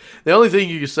 Okay, the only thing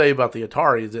you could say about the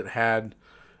Atari is it had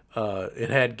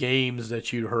games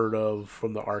that you'd heard of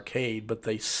from the arcade, but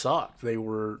they sucked. They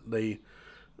were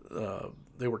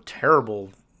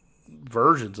terrible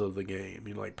versions of the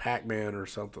game. Like Pac-Man or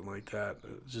something like that.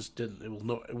 It just didn't.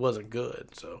 It wasn't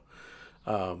good. So,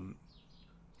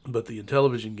 but the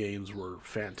Intellivision games were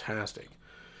fantastic.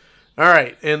 All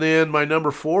right, and then my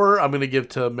number 4, I'm going to give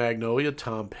to Magnolia,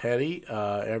 Tom Petty.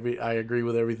 I agree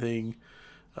with everything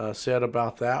said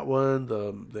about that one.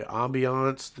 The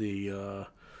ambiance,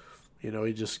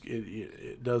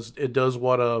 it does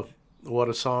what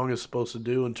a song is supposed to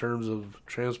do in terms of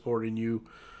transporting you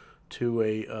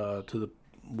to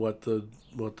what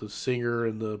the singer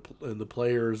and the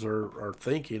players are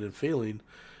thinking and feeling,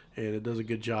 and it does a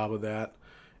good job of that.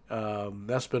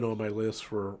 That's been on my list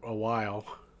for a while.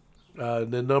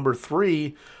 And then number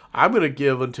 3, I'm going to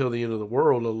give Until the End of the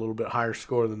World a little bit higher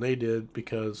score than they did,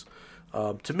 because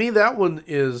to me that one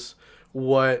is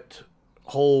what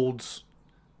holds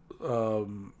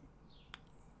Achtung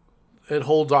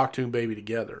Baby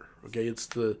together. Okay, it's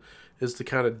the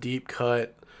kind of deep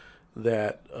cut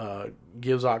that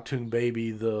gives Achtung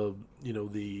Baby the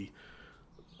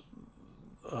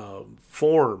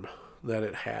form that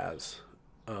it has,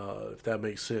 if that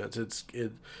makes sense.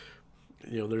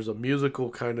 There's a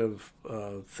musical kind of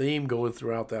theme going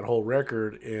throughout that whole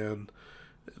record, and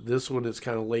this one is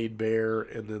kind of laid bare,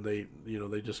 and then they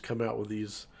just come out with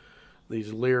these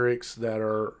lyrics that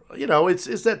are,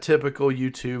 it's that typical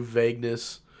YouTube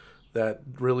vagueness that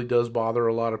really does bother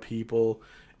a lot of people,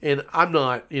 and I'm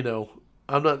not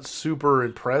super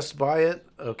impressed by it.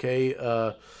 Okay,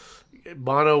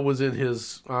 Bono was in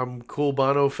his I'm Cool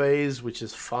Bono phase, which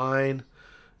is fine.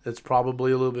 It's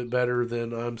probably a little bit better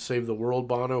than I'm Save the World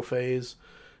Bono phase.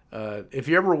 If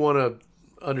you ever want to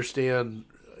understand,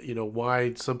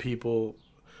 why some people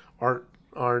aren't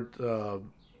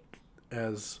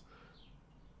as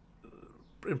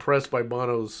impressed by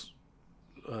Bono's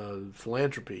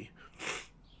philanthropy,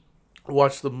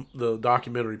 watch the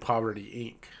documentary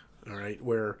Poverty Inc. All right,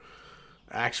 where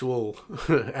actual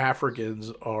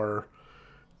Africans are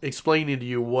explaining to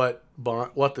you what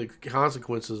the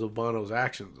consequences of Bono's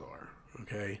actions are.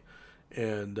 Okay,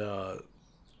 and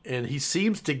he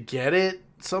seems to get it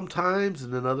sometimes,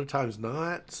 and then other times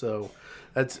not. So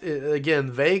that's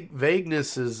again,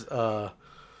 vagueness is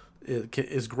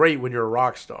great when you're a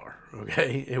rock star.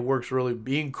 Okay, it works really.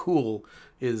 Being cool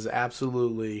is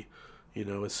absolutely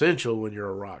essential when you're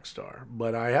a rock star.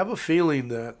 But I have a feeling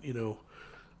that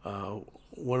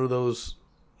one of those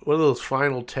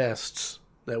final tests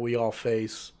that we all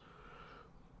face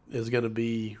is going to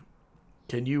be,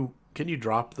 can you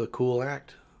drop the cool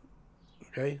act?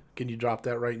 Okay, can you drop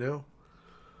that right now?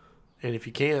 And if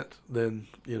you can't, then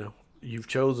you've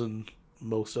chosen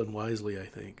most unwisely, I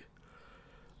think.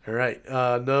 All right,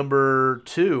 number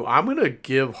 2, I'm going to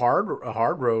give Hard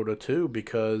Road a 2,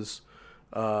 because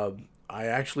I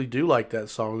actually do like that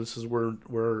song. This is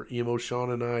where Emo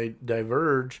Sean and I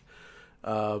diverge.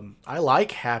 I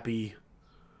like Happy.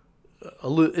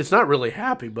 It's not really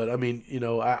Happy, but I mean,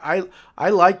 I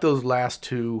like those last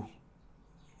 2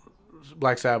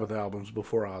 Black Sabbath albums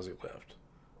before Ozzy left.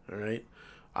 All right,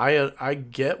 I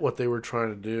get what they were trying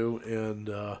to do, and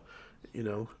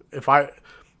if I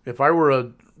were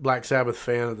a Black Sabbath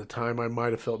fan at the time, I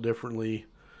might have felt differently.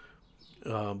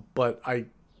 But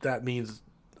that means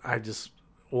I just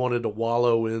wanted to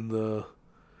wallow in the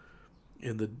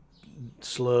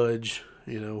sludge,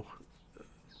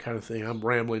 kind of thing. I'm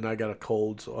rambling. I got a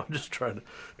cold, so I'm just trying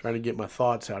to get my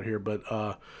thoughts out here. But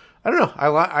I don't know.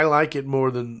 I like it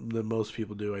more than most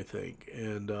people do, I think.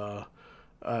 And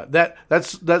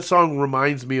that song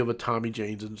reminds me of a Tommy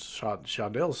James and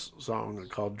Shondel's song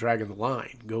called "Dragging the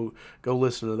Line." Go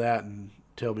listen to that and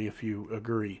tell me if you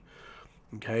agree.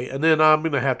 Okay, and then I'm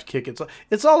gonna have to kick it.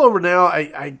 It's all over now.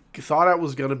 I thought I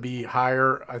was gonna be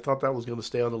higher. I thought that was gonna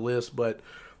stay on the list, but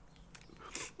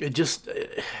it's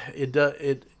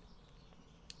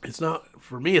not,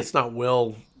 for me. It's not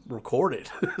well recorded.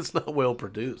 It's not well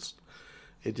produced.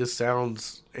 It just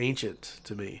sounds ancient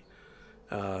to me.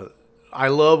 I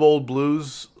love old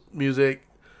blues music,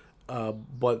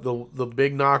 but the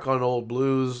big knock on old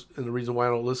blues, and the reason why I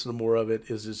don't listen to more of it,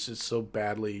 is it's just so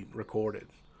badly recorded.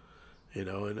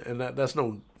 And that's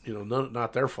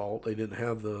not their fault. They didn't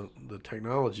have the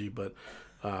technology, but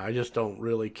I just don't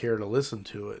really care to listen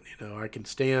to it. I can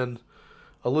stand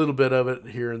a little bit of it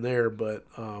here and there, but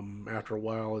after a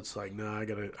while, it's like, nah, I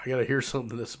gotta hear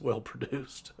something that's well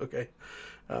produced. Okay.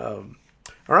 All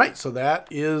right, so that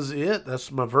is it.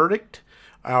 That's my verdict.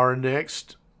 Our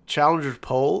next Challengers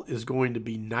poll is going to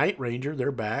be Night Ranger.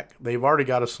 They're back. They've already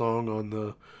got a song on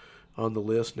the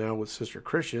list now with Sister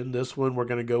Christian. This one we're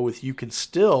going to go with "You Can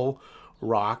Still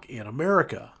Rock in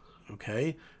America."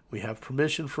 Okay, we have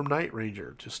permission from Night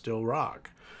Ranger to still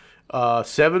rock.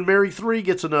 Seven Mary 3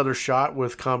 gets another shot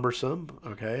with "Cumbersome."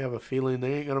 Okay, I have a feeling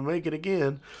they ain't going to make it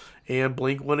again. And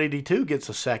Blink 182 gets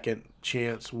a second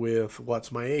chance with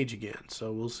 "What's My Age" again.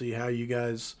 So we'll see how you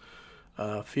guys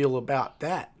feel about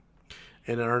that.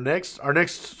 And our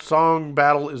next song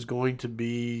battle is going to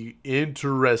be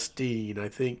interesting. I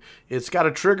think it's got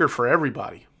a trigger for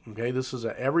everybody. Okay, this is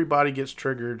a everybody gets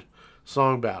triggered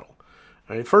song battle.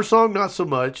 All right, first song not so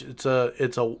much. It's a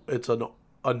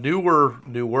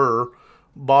newer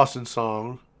Boston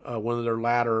song. One of their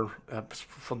latter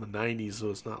from the '90s, so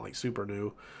it's not like super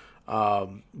new.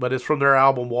 But it's from their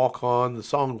album "Walk On." The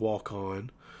song "Walk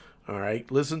On." All right,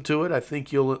 listen to it. I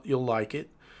think you'll like it.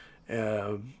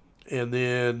 And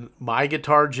then "My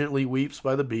Guitar Gently Weeps"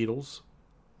 by the Beatles.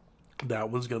 That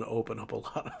one's going to open up a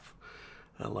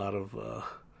lot of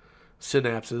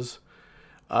synapses.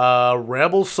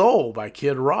 "Rebel Soul" by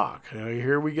Kid Rock.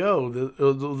 Here we go.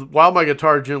 While "My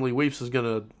Guitar Gently Weeps" is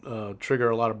going to trigger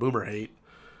a lot of boomer hate,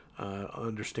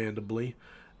 understandably.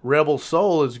 "Rebel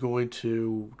Soul" is going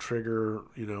to trigger,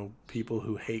 people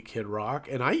who hate Kid Rock,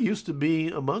 and I used to be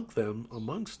amongst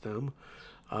them,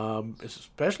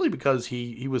 especially because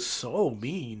he was so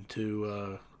mean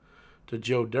to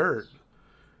Joe Dirt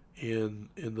in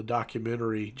the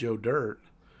documentary Joe Dirt.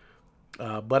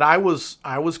 But I was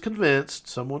convinced.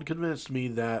 Someone convinced me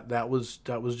that was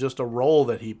just a role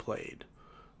that he played.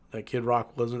 That Kid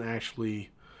Rock wasn't actually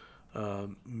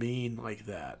mean like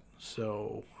that.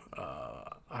 So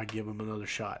I give him another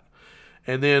shot.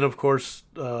 And then, of course,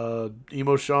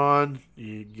 Emo Sean,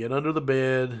 you get under the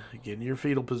bed, get in your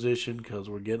fetal position, because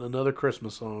we're getting another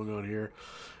Christmas song on here.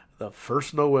 "The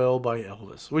First Noel" by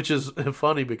Elvis, which is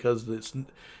funny because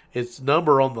its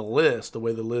number on the list, the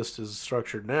way the list is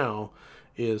structured now,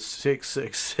 is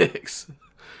 666,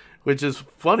 which is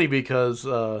funny because,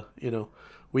 when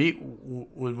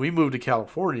we moved to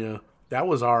California, that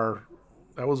was our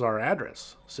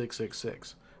address,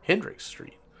 666 Hendricks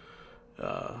Street.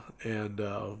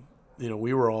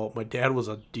 We were all, my dad was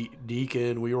a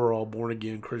deacon. We were all born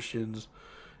again Christians.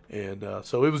 And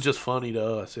so it was just funny to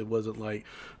us. It wasn't like,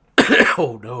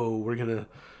 oh no,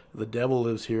 the devil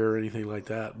lives here or anything like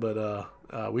that. But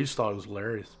we just thought it was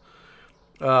hilarious.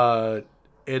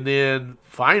 And then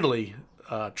finally,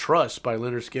 "Trust" by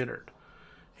Leonard Skinner.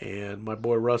 And my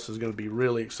boy Russ is going to be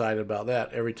really excited about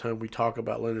that. Every time we talk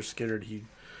about Leonard Skinner, he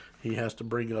has to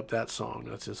bring up that song.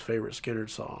 That's his favorite Skinner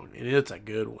song, and it's a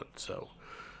good one. So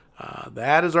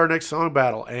that is our next song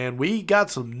battle. And we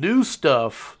got some new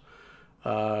stuff.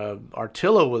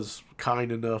 Artillo was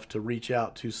kind enough to reach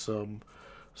out to some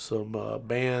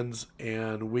bands,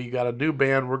 and we got a new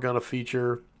band we're going to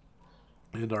feature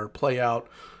in our play out.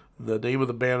 The name of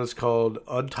the band is called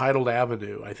Untitled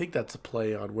Avenue. I think that's a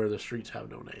play on "Where the Streets Have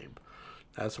No Name."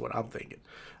 That's what I'm thinking.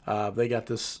 They got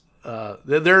this.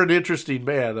 They're an interesting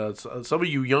band. Some of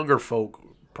you younger folk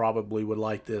probably would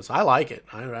like this. I like it.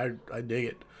 I dig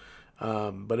it.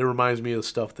 But it reminds me of the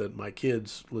stuff that my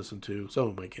kids listen to. Some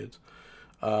of my kids.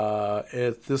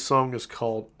 This song is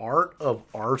called "Art of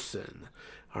Arson."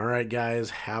 All right, guys,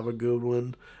 have a good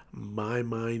one. My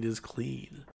mind is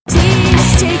clean.